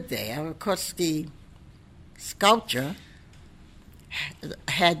stood there, of course, the sculpture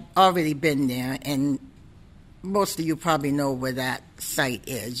had already been there, and most of you probably know where that site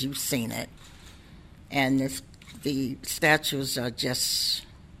is. You've seen it. And the statues are just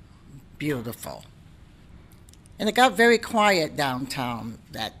beautiful. And it got very quiet downtown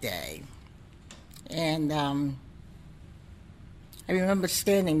that day. And I remember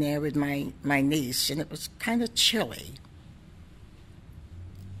standing there with my niece, and it was kind of chilly.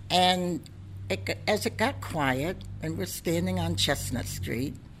 And as it got quiet, and we're standing on Chestnut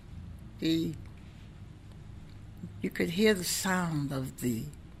Street, you could hear the sound of the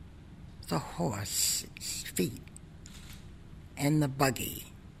horse's feet and the buggy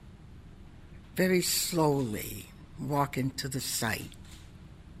very slowly walk into the site.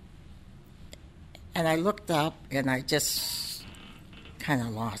 And I looked up, and I just kind of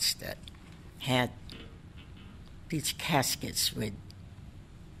lost it. Had these caskets with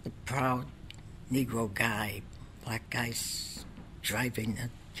the proud Negro guy, black guys driving the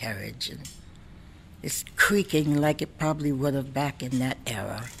carriage, and it's creaking like it probably would have back in that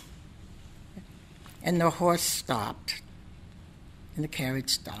era. And the horse stopped, and the carriage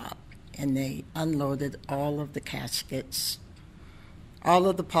stopped, and they unloaded all of the caskets. All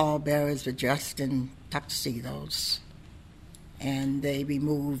of the pallbearers were dressed in tuxedos, and they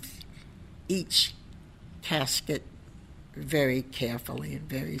removed each casket very carefully and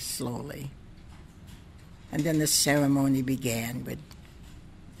very slowly. And then the ceremony began with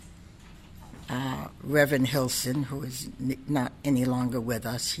Reverend Hilson, who is not any longer with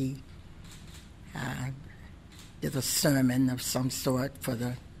us. He did a sermon of some sort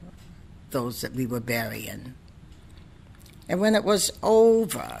for those that we were burying. And when it was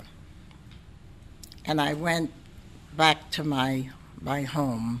over, and I went back to my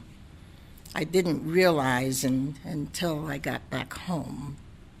home, I didn't realize until I got back home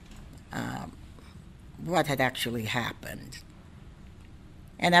what had actually happened.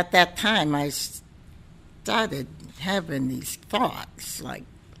 And at that time, I started having these thoughts like,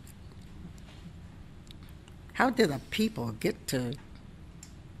 how did a people get to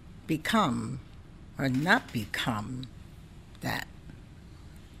become or not become that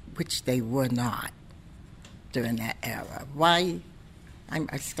which they were not during that era? Why?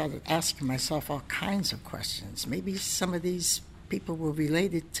 I started asking myself all kinds of questions. Maybe some of these people were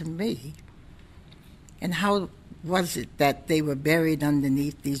related to me. And how was it that they were buried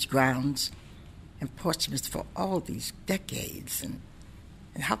underneath these grounds in Portsmouth for all these decades? And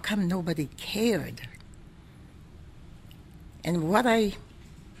how come nobody cared? And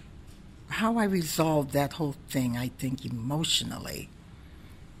how I resolved that whole thing, I think, emotionally,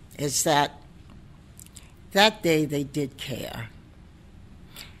 is that day they did care.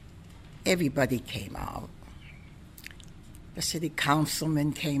 Everybody came out. The city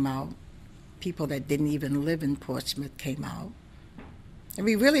councilman came out. People that didn't even live in Portsmouth came out. And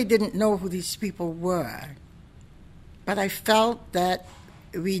we really didn't know who these people were. But I felt that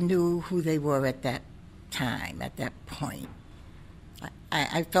we knew who they were at that time, at that point.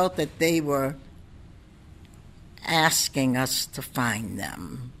 I felt that they were asking us to find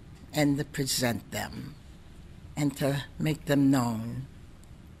them and to present them and to make them known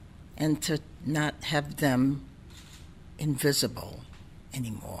and to not have them invisible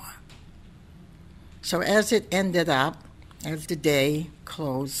anymore. So as it ended up, as the day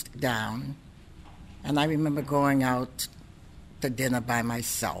closed down, and I remember going out to dinner by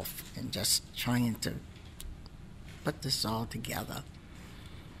myself and just trying to put this all together.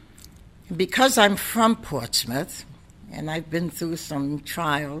 Because I'm from Portsmouth, and I've been through some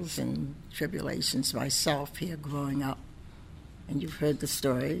trials and tribulations myself here growing up, and you've heard the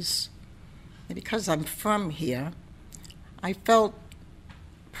stories, and because I'm from here, I felt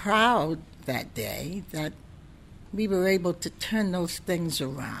proud that day that we were able to turn those things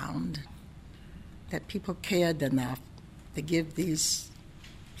around, that people cared enough to give these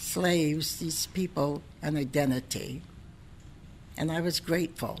slaves, these people, an identity. And I was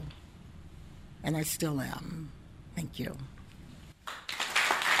grateful, and I still am. Thank you.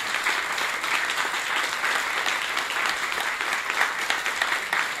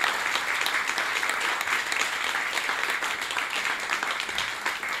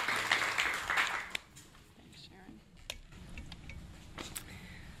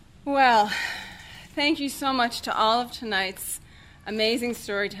 Well, thank you so much to all of tonight's amazing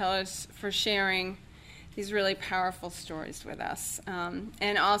storytellers for sharing these really powerful stories with us.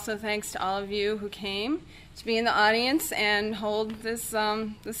 And also thanks to all of you who came to be in the audience and hold this,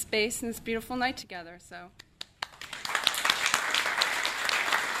 this space and this beautiful night together. So,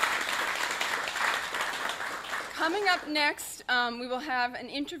 coming up next, we will have an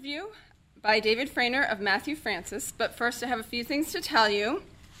interview by David Frainer of Matthew Francis. But first, I have a few things to tell you.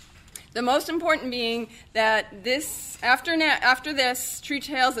 The most important being that this, after this, True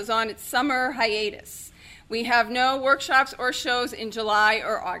Tales is on its summer hiatus. We have no workshops or shows in July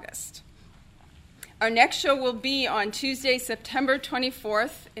or August. Our next show will be on Tuesday, September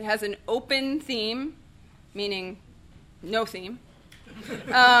 24th. It has an open theme, meaning no theme.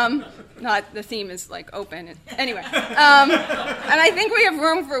 Not the theme is like open. Anyway, and I think we have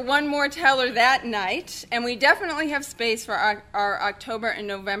room for one more teller that night, and we definitely have space for our October and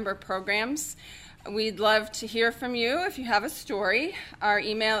November programs. We'd love to hear from you if you have a story. Our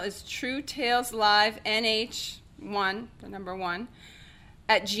email is truetaleslivenh1, the number 1,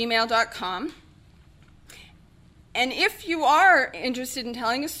 @gmail.com. And if you are interested in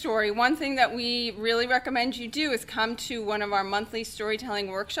telling a story, one thing that we really recommend you do is come to one of our monthly storytelling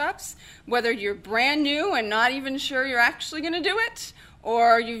workshops, whether you're brand new and not even sure you're actually going to do it,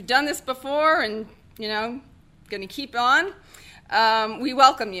 or you've done this before and, going to keep on. We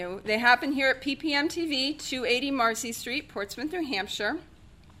welcome you. They happen here at PPM TV, 280 Marcy Street, Portsmouth, New Hampshire,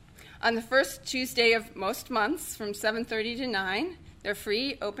 on the first Tuesday of most months from 7:30 to 9. They're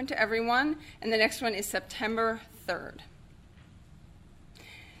free, open to everyone, and the next one is September 3rd.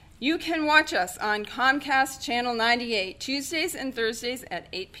 You can watch us on Comcast Channel 98, Tuesdays and Thursdays at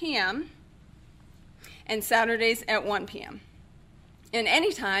 8 p.m., and Saturdays at 1 p.m., and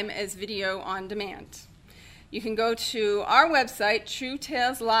anytime as video on demand. You can go to our website,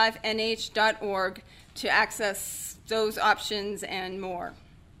 truetaleslivenh.org, to access those options and more.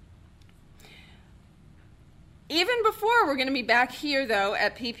 Even before we're going to be back here, though,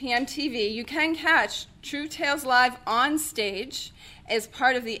 at PPM TV, you can catch True Tales Live on stage as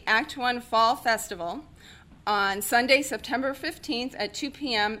part of the Act One Fall Festival on Sunday, September 15th at 2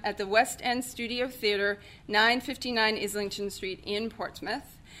 p.m. at the West End Studio Theater, 959 Islington Street in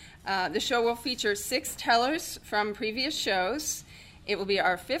Portsmouth. The show will feature 6 tellers from previous shows. It will be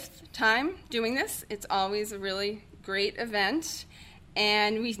our 5th time doing this. It's always a really great event.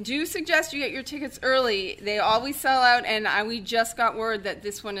 And we do suggest you get your tickets early. They always sell out, and we just got word that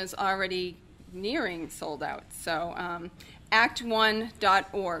this one is already nearing sold out. So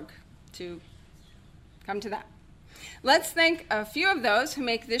act1.org to come to that. Let's thank a few of those who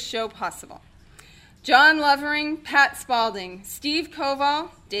make this show possible. John Lovering, Pat Spalding, Steve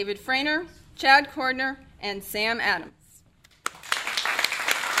Koval, David Frainer, Chad Cordner, and Sam Adams.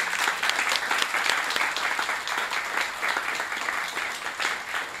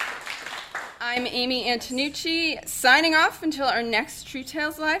 I'm Amy Antonucci, signing off until our next True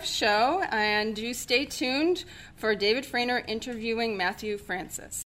Tales Live show, and do stay tuned for David Frainer interviewing Matthew Francis.